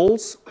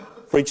walls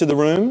for each of the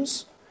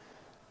rooms,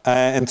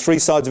 and 3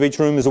 sides of each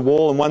room is a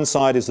wall, and 1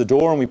 side is the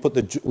door, and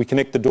we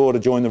connect the door to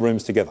join the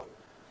rooms together.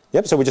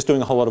 Yep, so we're just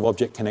doing a whole lot of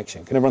object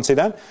connection. Can everyone see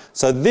that?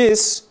 So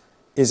this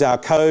is our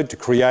code to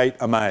create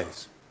a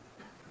maze.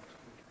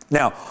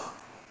 Now,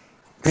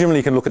 presumably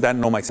you can look at that and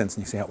it all makes sense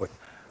and you see how it works.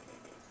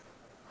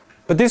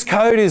 But this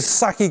code is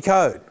sucky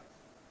code.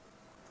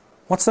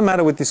 What's the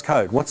matter with this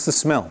code? What's the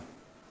smell?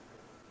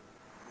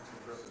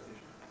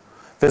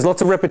 There's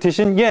lots of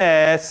repetition?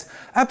 Yes,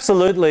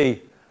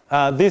 absolutely.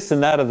 This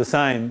and that are the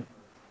same.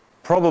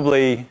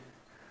 Probably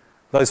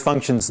those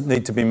functions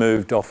need to be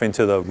moved off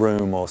into the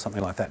room or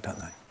something like that, don't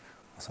they?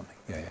 Or something.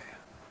 Yeah.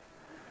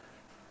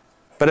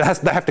 But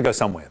they have to go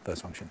somewhere,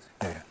 those functions.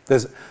 Yeah.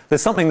 There's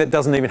something that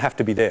doesn't even have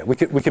to be there. We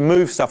can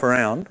move stuff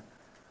around.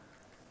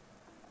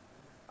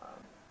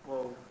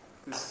 Well,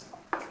 this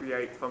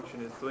create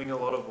function is doing a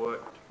lot of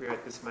work to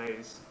create this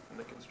maze, and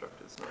the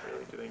constructor's not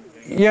really doing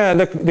anything. Yeah,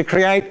 the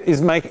create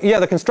is making,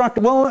 the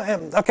constructor, well,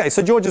 okay,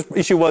 so George's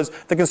issue was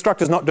the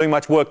constructor's not doing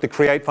much work, the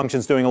create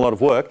function's doing a lot of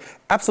work.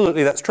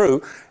 Absolutely, that's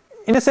true.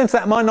 In a sense,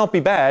 that might not be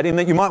bad, in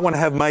that you might want to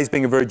have maze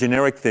being a very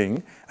generic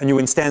thing, and you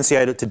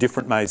instantiate it to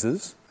different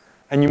mazes,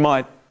 and you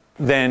might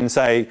then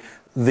say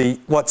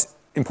what's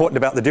important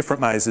about the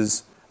different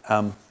mazes.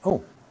 Oh,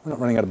 we're not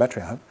running out of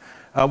battery, I hope.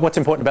 What's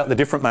important about the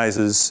different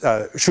mazes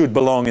should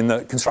belong in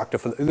the constructor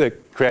for the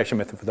creation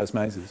method for those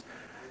mazes.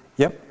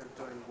 Yep.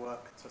 You're doing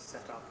work to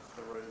set up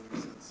the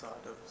rooms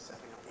inside of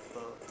setting up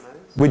the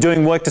maze. We're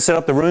doing work to set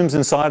up the rooms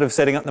inside of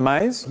setting up the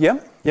maze.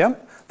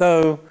 Yep.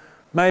 Though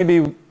maybe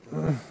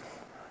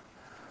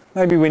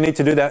we need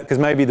to do that because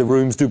maybe the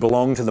rooms do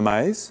belong to the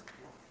maze.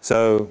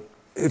 So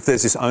if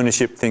there's this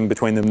ownership thing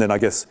between them, then I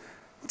guess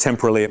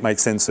temporarily it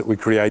makes sense that we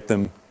create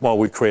them while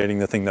we're creating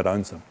the thing that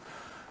owns them.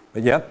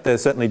 But yeah,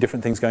 there's certainly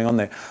different things going on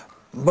there.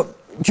 But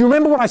do you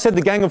remember what I said,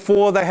 the Gang of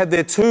Four, they had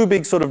their 2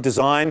 big sort of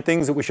design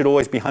things that we should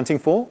always be hunting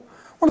for?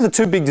 What are the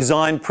 2 big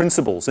design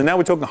principles? And now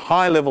we're talking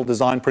high-level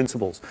design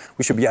principles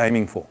we should be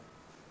aiming for.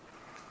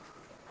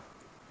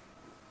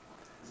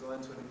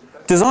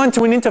 Design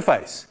to an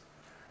interface.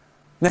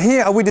 Now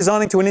here, are we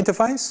designing to an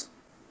interface?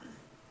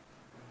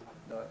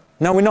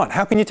 No, we're not.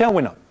 How can you tell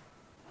we're not?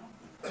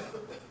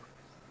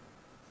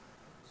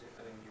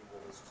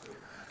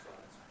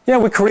 Yeah,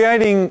 we're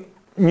creating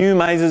new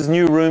mazes,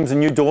 new rooms and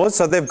new doors,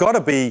 so they've got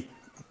to be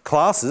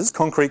classes,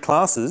 concrete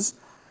classes,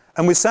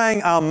 and we're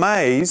saying our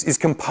maze is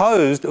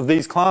composed of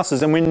these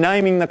classes and we're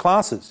naming the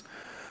classes.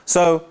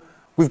 So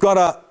we've got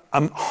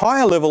a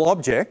higher level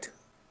object,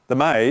 the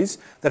maze,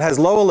 that has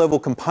lower level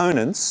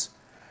components,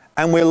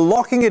 and we're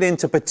locking it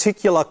into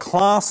particular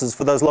classes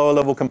for those lower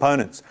level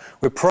components.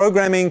 We're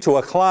programming to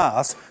a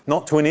class,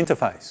 not to an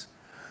interface.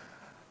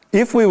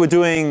 If we were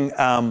doing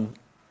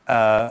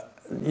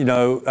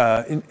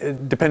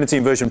dependency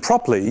inversion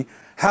properly,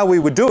 how we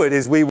would do it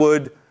is we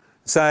would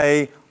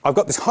say, I've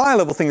got this higher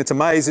level thing that's a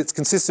maze, it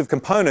consists of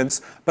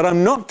components, but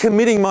I'm not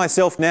committing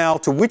myself now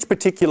to which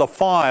particular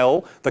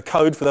file the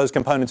code for those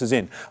components is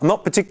in. I'm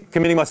not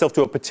committing myself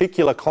to a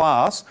particular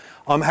class.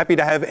 I'm happy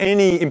to have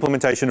any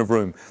implementation of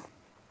room,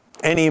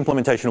 any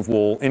implementation of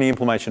wall, any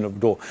implementation of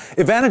door.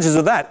 Advantages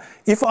of that,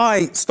 if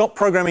I stop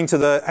programming to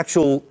the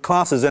actual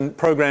classes and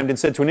programmed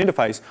instead to an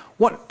interface,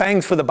 what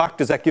bangs for the buck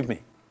does that give me?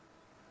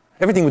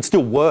 Everything would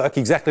still work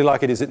exactly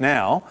like it is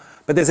now,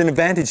 but there's an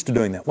advantage to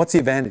doing that. What's the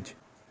advantage?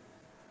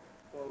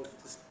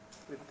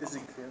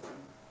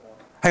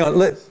 Hang on,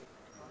 you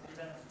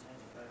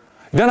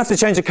don't have to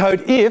change the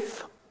code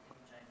if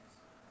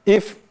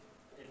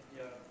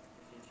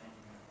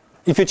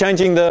you're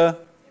changing the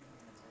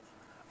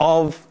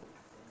of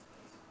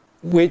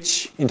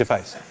which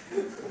interface?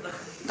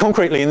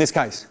 Concretely in this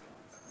case.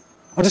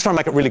 I'm just trying to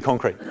make it really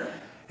concrete.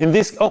 In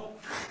this, no,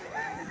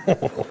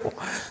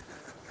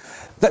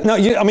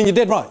 you're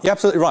dead right. You're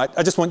absolutely right.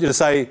 I just want you to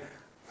say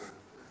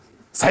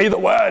the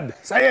word,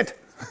 say it.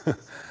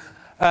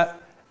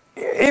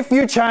 If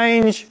you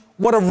change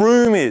what a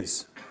room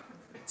is,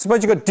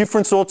 suppose you've got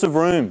different sorts of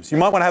rooms. You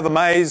might want to have a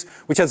maze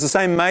which has the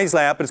same maze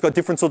layout, but it's got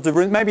different sorts of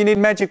rooms. Maybe you need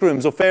magic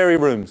rooms or fairy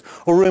rooms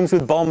or rooms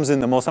with bombs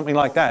in them or something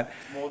like that.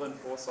 More than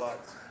 4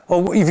 sides.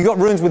 Or if you've got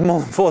rooms with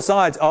more than 4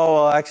 sides,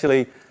 that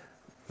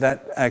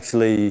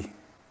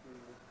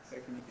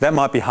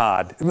might be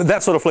hard.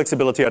 That sort of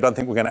flexibility I don't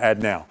think we're going to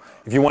add now.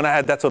 If you want to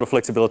add that sort of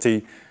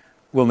flexibility,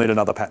 we'll need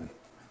another pattern.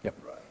 Yep.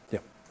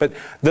 Yep. But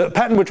the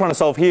pattern we're trying to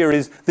solve here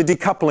is the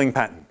decoupling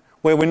pattern,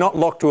 where we're not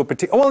locked to a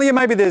particular, well, yeah,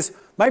 maybe there's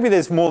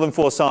more than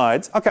 4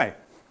 sides. Okay.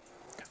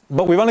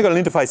 But we've only got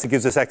an interface that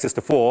gives us access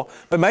to 4,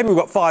 but maybe we've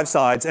got 5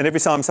 sides, and every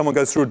time someone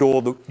goes through a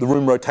door, the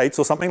room rotates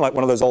or something, like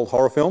one of those old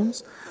horror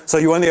films. So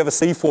you only ever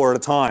see 4 at a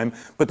time,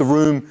 but the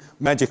room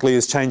magically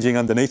is changing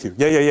underneath you.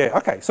 Yeah.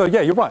 Okay, so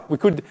yeah, you're right. We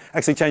could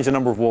actually change the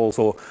number of walls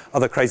or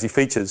other crazy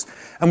features.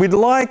 And we'd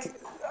like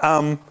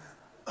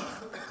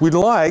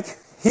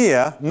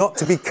here not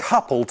to be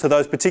coupled to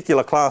those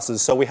particular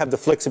classes, so we have the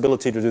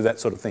flexibility to do that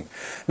sort of thing.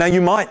 Now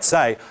you might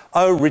say,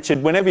 oh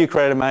Richard, whenever you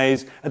create a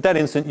maze, at that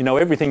instant you know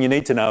everything you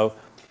need to know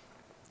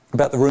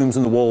about the rooms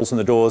and the walls and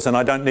the doors, and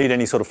I don't need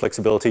any sort of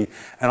flexibility.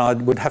 And I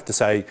would have to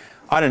say,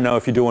 I don't know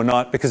if you do or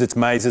not, because it's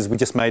mazes. We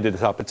just made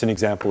it up. It's an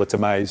example. It's a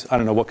maze. I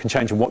don't know what can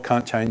change and what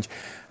can't change.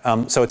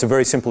 So it's a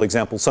very simple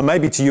example. So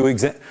maybe to you,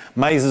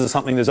 mazes are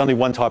something there's only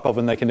one type of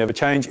and they can never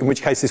change, in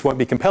which case this won't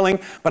be compelling.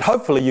 But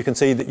hopefully you can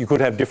see that you could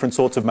have different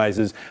sorts of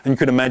mazes, and you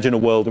could imagine a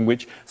world in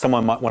which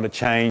someone might want to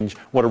change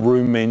what a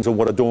room means or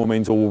what a door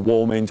means or a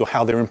wall means or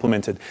how they're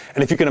implemented.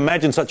 And if you can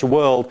imagine such a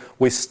world,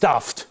 we're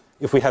stuffed.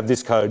 If we have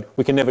this code,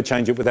 we can never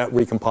change it without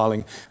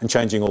recompiling and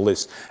changing all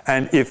this.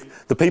 And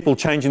if the people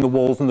changing the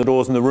walls and the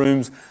doors and the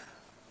rooms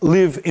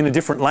live in a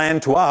different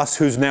land to us,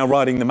 who's now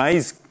writing the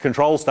maze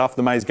control stuff,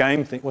 the maze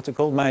game thing, what's it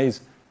called? Maze,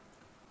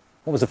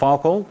 what was the file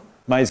called?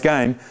 Maze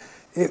game.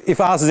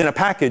 If ours is in a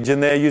package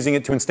and they're using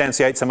it to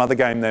instantiate some other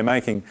game they're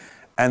making,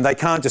 and they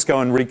can't just go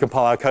and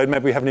recompile our code,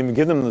 maybe we haven't even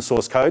given them the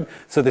source code,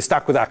 so they're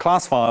stuck with our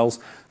class files,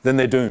 then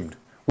they're doomed.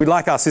 We'd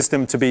like our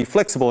system to be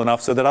flexible enough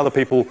so that other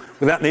people,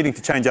 without needing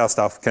to change our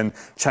stuff, can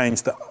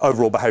change the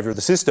overall behaviour of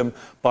the system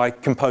by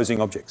composing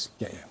objects.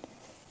 Yeah.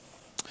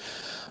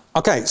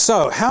 Okay,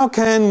 so how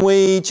can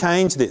we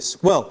change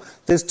this? Well,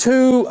 there's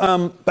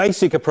 2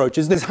 basic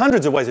approaches. There's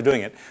hundreds of ways of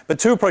doing it, but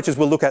 2 approaches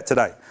we'll look at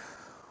today.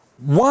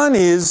 One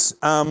is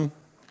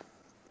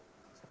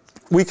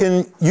we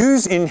can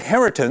use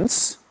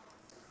inheritance.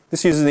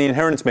 This uses the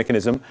inheritance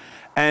mechanism,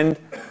 and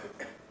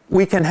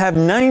we can have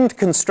named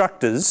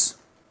constructors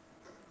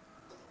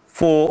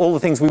for all the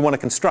things we want to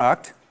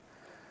construct,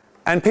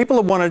 and people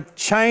that want to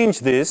change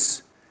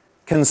this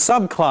can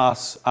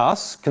subclass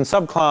us, can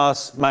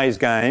subclass maze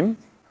game,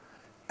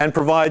 and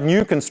provide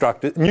new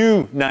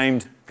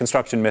named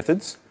construction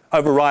methods,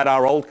 override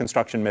our old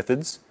construction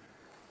methods,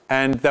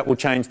 and that will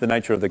change the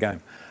nature of the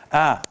game.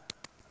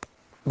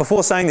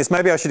 Before saying this,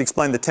 maybe I should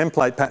explain the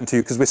template pattern to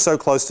you, because we're so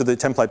close to the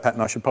template pattern,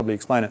 I should probably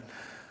explain it,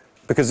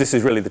 because this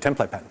is really the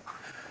template pattern.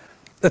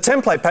 The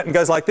template pattern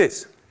goes like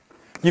this.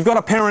 You've got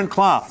a parent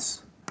class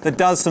that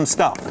does some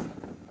stuff.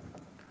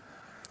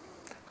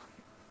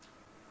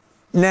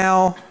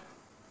 Now,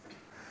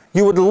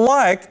 you would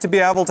like to be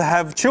able to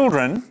have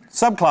children,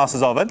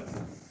 subclasses of it,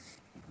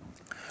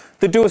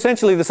 that do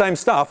essentially the same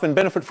stuff and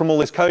benefit from all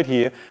this code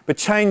here, but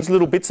change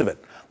little bits of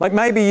it. Like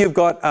maybe you've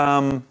got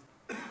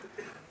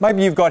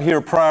here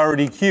a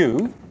priority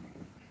queue,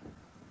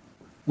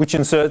 which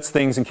inserts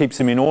things and keeps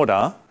them in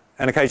order,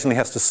 and occasionally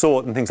has to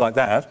sort and things like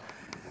that.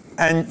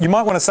 And you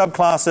might want to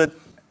subclass it.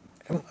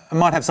 It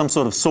might have some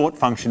sort of sort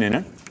function in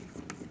it.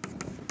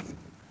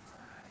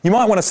 You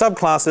might want to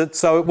subclass it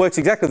so it works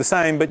exactly the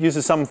same but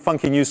uses some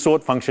funky new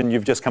sort function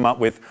you've just come up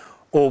with,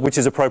 or which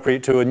is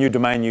appropriate to a new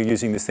domain you're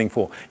using this thing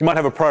for. You might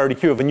have a priority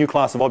queue of a new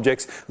class of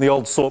objects. The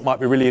old sort might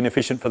be really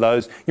inefficient for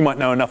those. You might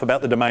know enough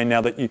about the domain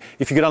now that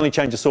if you could only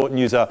change a sort and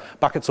use a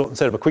bucket sort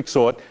instead of a quick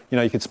sort,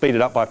 you could speed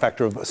it up by a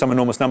factor of some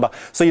enormous number.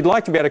 So you'd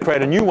like to be able to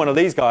create a new one of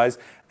these guys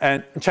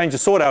and change the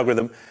sort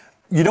algorithm.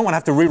 You don't want to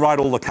have to rewrite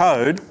all the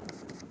code.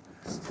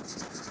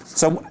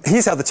 So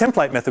here's how the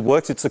template method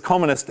works. It's the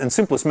commonest and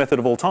simplest method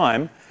of all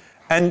time.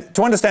 And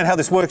to understand how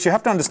this works, you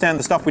have to understand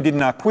the stuff we did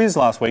in our quiz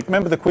last week.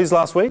 Remember the quiz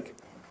last week?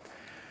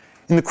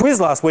 In the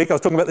quiz last week, I was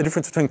talking about the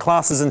difference between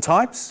classes and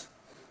types.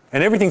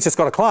 And everything's just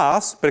got a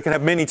class, but it can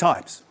have many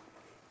types.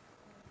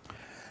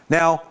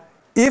 Now,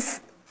 if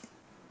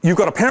you've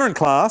got a parent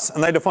class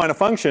and they define a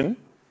function,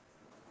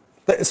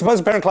 suppose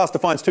a parent class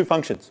defines two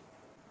functions,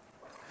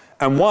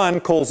 and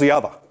one calls the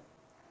other.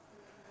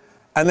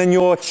 And then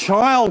your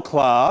child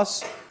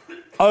class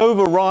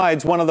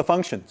overrides one of the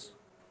functions,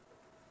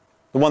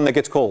 the one that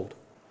gets called.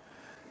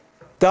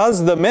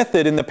 Does the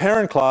method in the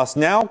parent class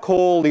now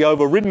call the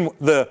overridden,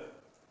 the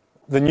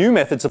new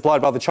method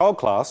supplied by the child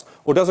class,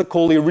 or does it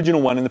call the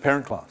original one in the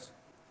parent class?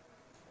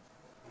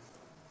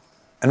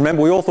 And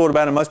remember, we all thought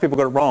about it and most people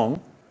got it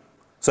wrong.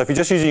 So if you're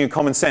just using your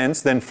common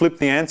sense, then flip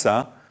the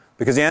answer,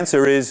 because the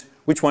answer is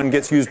which one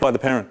gets used by the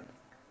parent?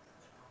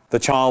 The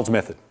child's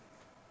method.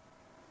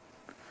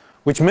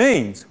 Which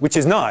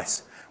is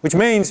nice, which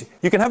means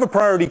you can have a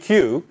priority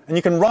queue and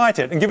you can write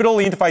it and give it all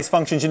the interface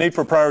functions you need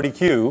for a priority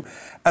queue,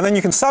 and then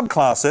you can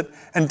subclass it,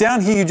 and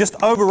down here you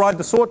just override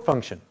the sort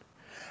function.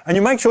 And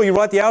you make sure you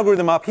write the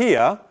algorithm up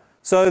here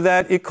so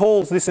that it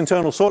calls this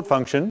internal sort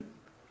function,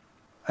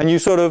 and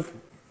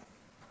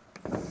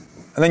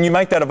then you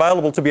make that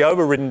available to be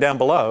overridden down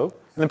below,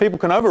 and then people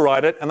can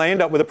override it, and they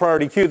end up with a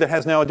priority queue that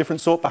has now a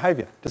different sort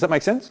behavior. Does that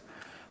make sense?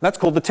 And that's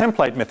called the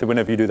template method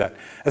whenever you do that.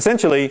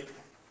 Essentially,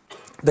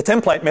 the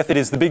template method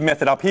is the big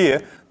method up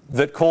here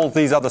that calls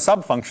these other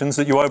sub-functions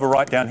that you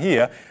overwrite down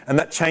here, and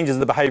that changes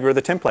the behavior of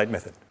the template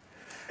method.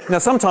 Now,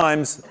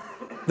 sometimes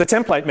the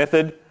template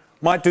method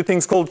might do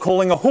things called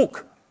calling a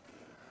hook.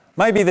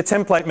 Maybe the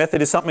template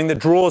method is something that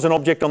draws an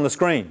object on the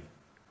screen.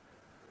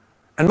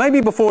 And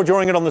maybe before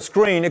drawing it on the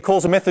screen, it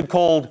calls a method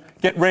called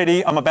get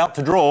ready, I'm about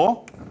to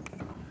draw.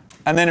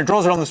 And then it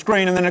draws it on the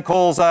screen, and then it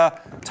calls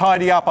a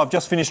tidy up, I've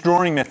just finished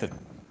drawing method.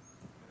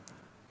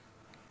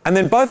 And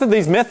then both of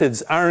these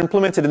methods are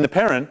implemented in the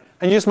parent,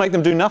 and you just make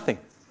them do nothing.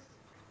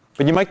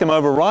 But you make them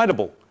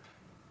overridable.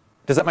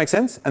 Does that make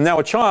sense? And now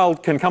a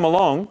child can come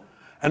along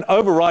and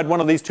override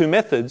one of these two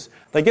methods.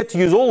 They get to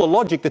use all the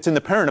logic that's in the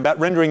parent about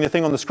rendering the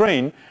thing on the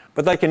screen,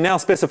 but they can now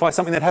specify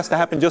something that has to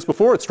happen just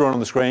before it's drawn on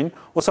the screen,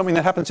 or something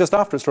that happens just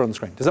after it's drawn on the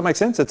screen. Does that make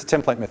sense? It's a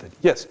template method.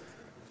 Yes?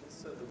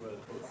 Just said the word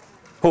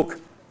hook.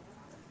 Hook.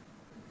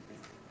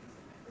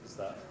 Is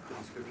that the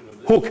description of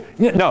this? Hook.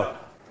 Yeah, no.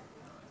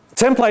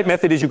 Template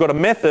method is you've got a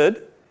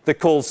method that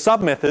calls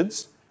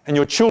sub-methods, and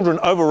your children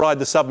override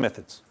the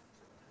sub-methods.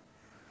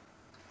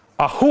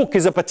 A hook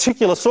is a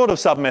particular sort of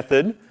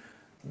sub-method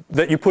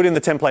that you put in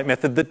the template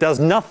method that does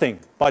nothing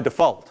by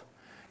default.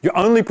 You're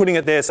only putting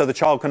it there so the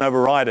child can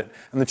override it,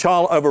 and the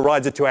child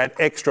overrides it to add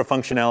extra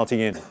functionality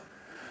in.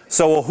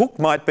 So a hook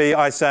might be,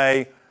 I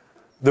say,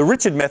 the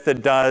Richard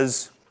method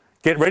does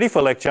get ready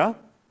for lecture,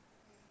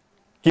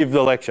 give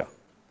the lecture.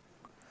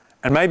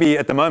 And maybe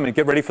at the moment,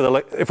 get ready for the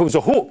lecture. If it was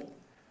a hook,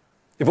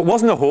 if it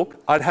wasn't a hook,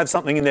 I'd have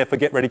something in there for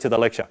get ready to the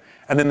lecture.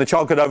 And then the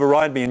child could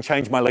override me and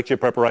change my lecture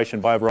preparation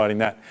by overriding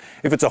that.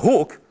 If it's a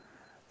hook,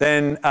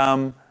 then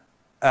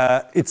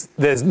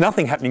there's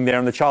nothing happening there,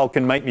 and the child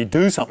can make me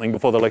do something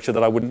before the lecture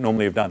that I wouldn't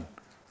normally have done.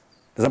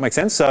 Does that make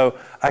sense? So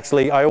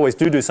actually, I always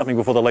do something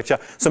before the lecture.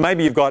 So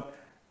maybe you've got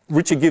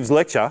Richard gives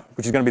lecture,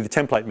 which is going to be the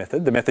template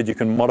method, the method you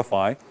can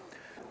modify.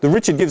 The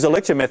Richard gives a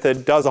lecture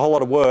method does a whole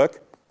lot of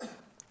work,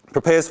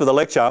 prepares for the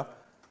lecture,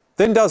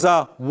 then does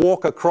a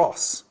walk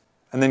across,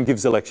 and then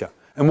gives the lecture.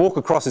 And walk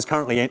across is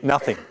currently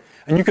nothing.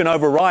 And you can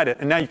override it,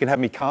 and now you can have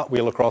me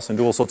cartwheel across and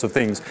do all sorts of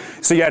things.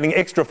 So you're adding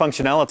extra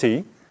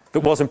functionality that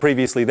wasn't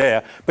previously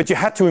there, but you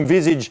had to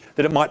envisage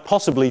that it might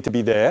possibly to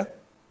be there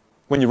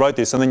when you wrote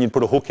this, and then you'd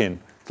put a hook in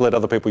to let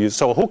other people use.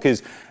 So a hook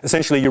is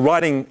essentially you're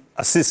writing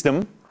a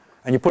system,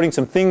 and you're putting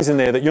some things in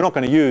there that you're not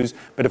going to use,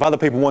 but if other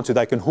people want to,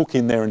 they can hook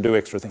in there and do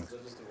extra things. Is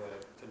that just a way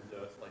of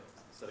condone, like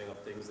setting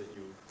up things that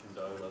you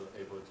condone other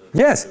people to...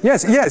 Yes,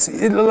 yes, yes.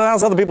 It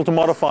allows other people to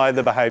modify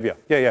the behavior.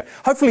 Yeah, yeah.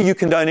 Hopefully you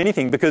condone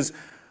anything, because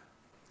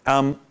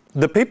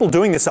the people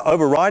doing this are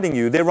overriding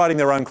you. They're writing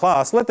their own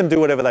class. Let them do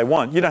whatever they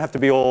want. You don't have to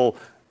be all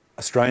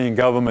Australian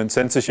government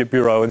censorship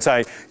bureau and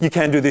say, you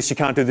can do this, you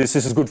can't do this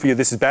is good for you,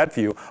 this is bad for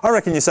you. I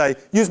reckon you say,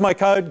 use my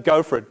code,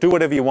 go for it, do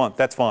whatever you want,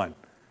 that's fine.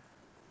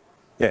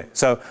 Yeah,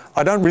 so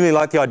I don't really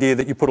like the idea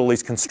that you put all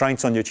these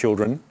constraints on your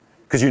children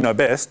because you know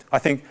best. I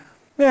think,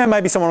 yeah,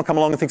 maybe someone will come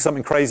along and think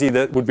something crazy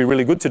that would be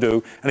really good to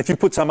do, and if you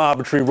put some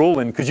arbitrary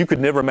rule in, because you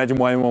could never imagine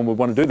why anyone would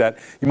want to do that,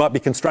 you might be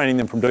constraining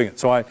them from doing it.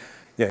 So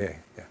yeah.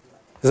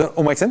 Does that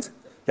all make sense?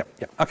 Yeah.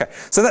 Okay,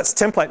 so that's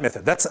template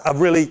method. That's a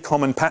really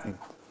common pattern.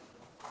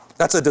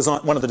 That's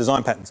one of the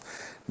design patterns.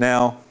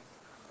 Now,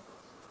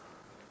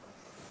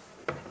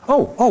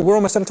 oh, we're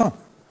almost out of time.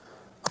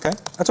 Okay,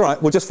 that's all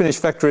right. We'll just finish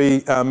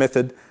factory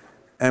method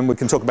and we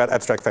can talk about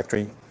abstract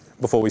factory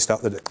before we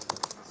start the day.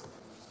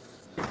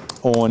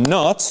 Or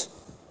not.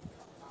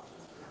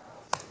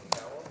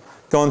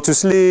 Gone to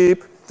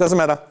sleep. Doesn't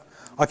matter.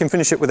 I can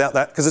finish it without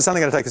that because it's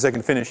only going to take a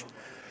second to finish.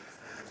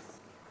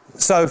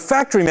 So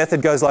factory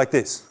method goes like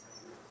this.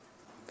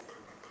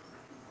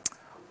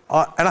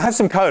 And I have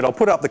some code. I'll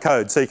put up the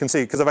code so you can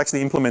see because I've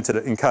actually implemented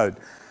it in code.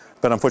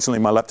 But unfortunately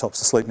my laptop's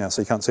asleep now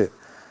so you can't see it.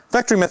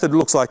 Factory method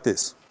looks like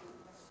this.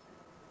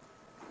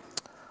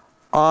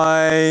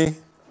 I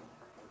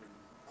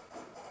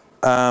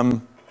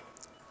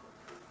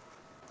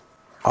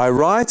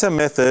write a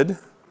method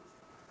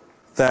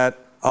that,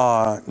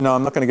 no,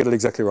 I'm not going to get it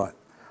exactly right.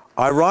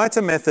 I write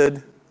a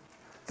method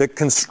that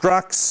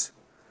constructs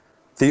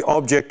the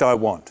object I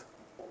want.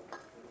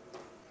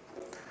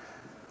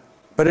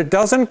 But it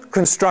doesn't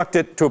construct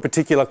it to a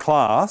particular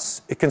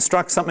class, it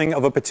constructs something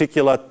of a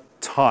particular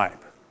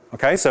type.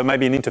 Okay, so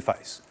maybe an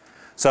interface.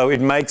 So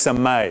it makes a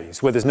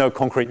maze where there's no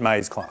concrete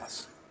maze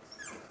class.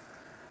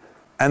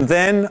 And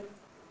then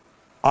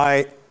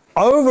I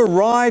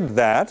override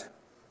that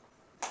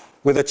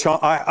with a child.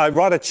 I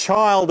write a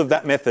child of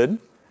that method,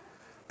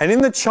 and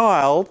in the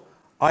child,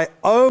 I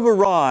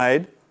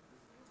override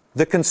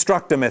the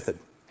constructor method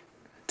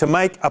to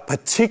make a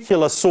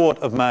particular sort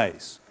of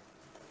maze.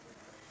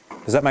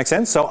 Does that make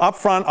sense? So up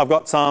front, I've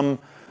got some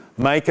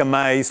make a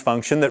maze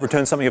function that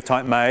returns something of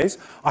type maze.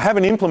 I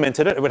haven't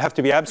implemented it. It would have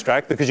to be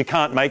abstract because you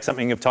can't make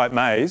something of type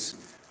maze.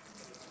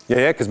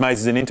 Yeah, because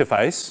maze is an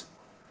interface.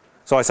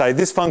 So I say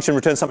this function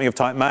returns something of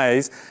type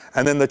maze,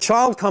 and then the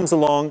child comes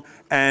along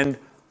and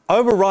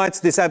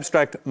overwrites this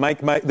abstract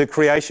the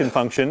creation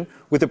function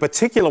with a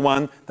particular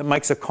one that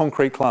makes a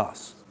concrete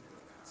class.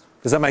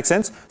 Does that make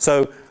sense?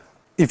 So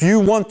if you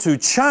want to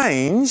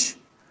change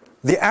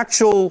the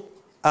actual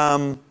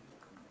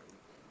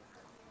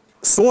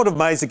sort of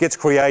maze that gets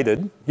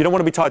created, you don't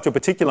want to be tied to a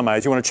particular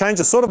maze, you want to change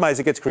the sort of maze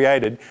that gets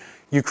created,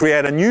 you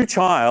create a new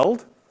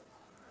child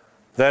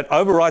that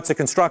overwrites a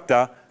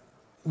constructor,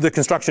 the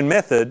construction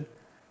method,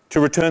 to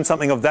return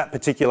something of that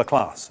particular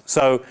class.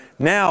 So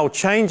now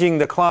changing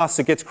the class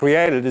that gets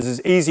created is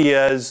as easy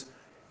as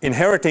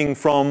inheriting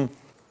from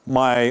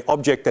my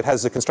object that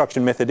has the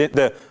construction method,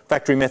 the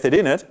factory method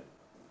in it,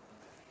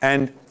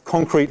 and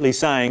concretely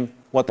saying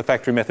what the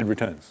factory method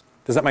returns.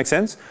 Does that make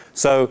sense?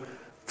 So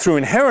through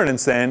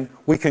inheritance then,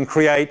 we can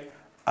create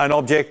an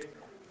object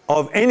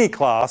of any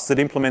class that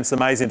implements the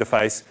maze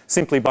interface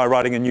simply by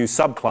writing a new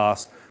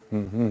subclass.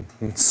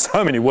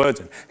 So many words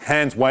and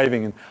hands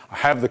waving, and I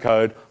have the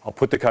code, I'll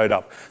put the code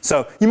up.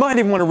 So you might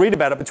even want to read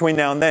about it between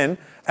now and then.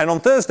 And on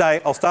Thursday,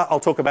 I'll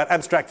talk about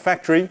abstract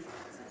factory,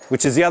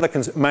 which is the other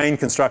main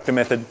constructor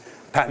method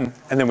pattern,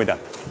 and then we're done.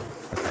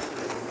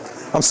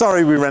 I'm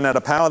sorry we ran out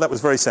of power. That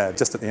was very sad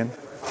just at the end.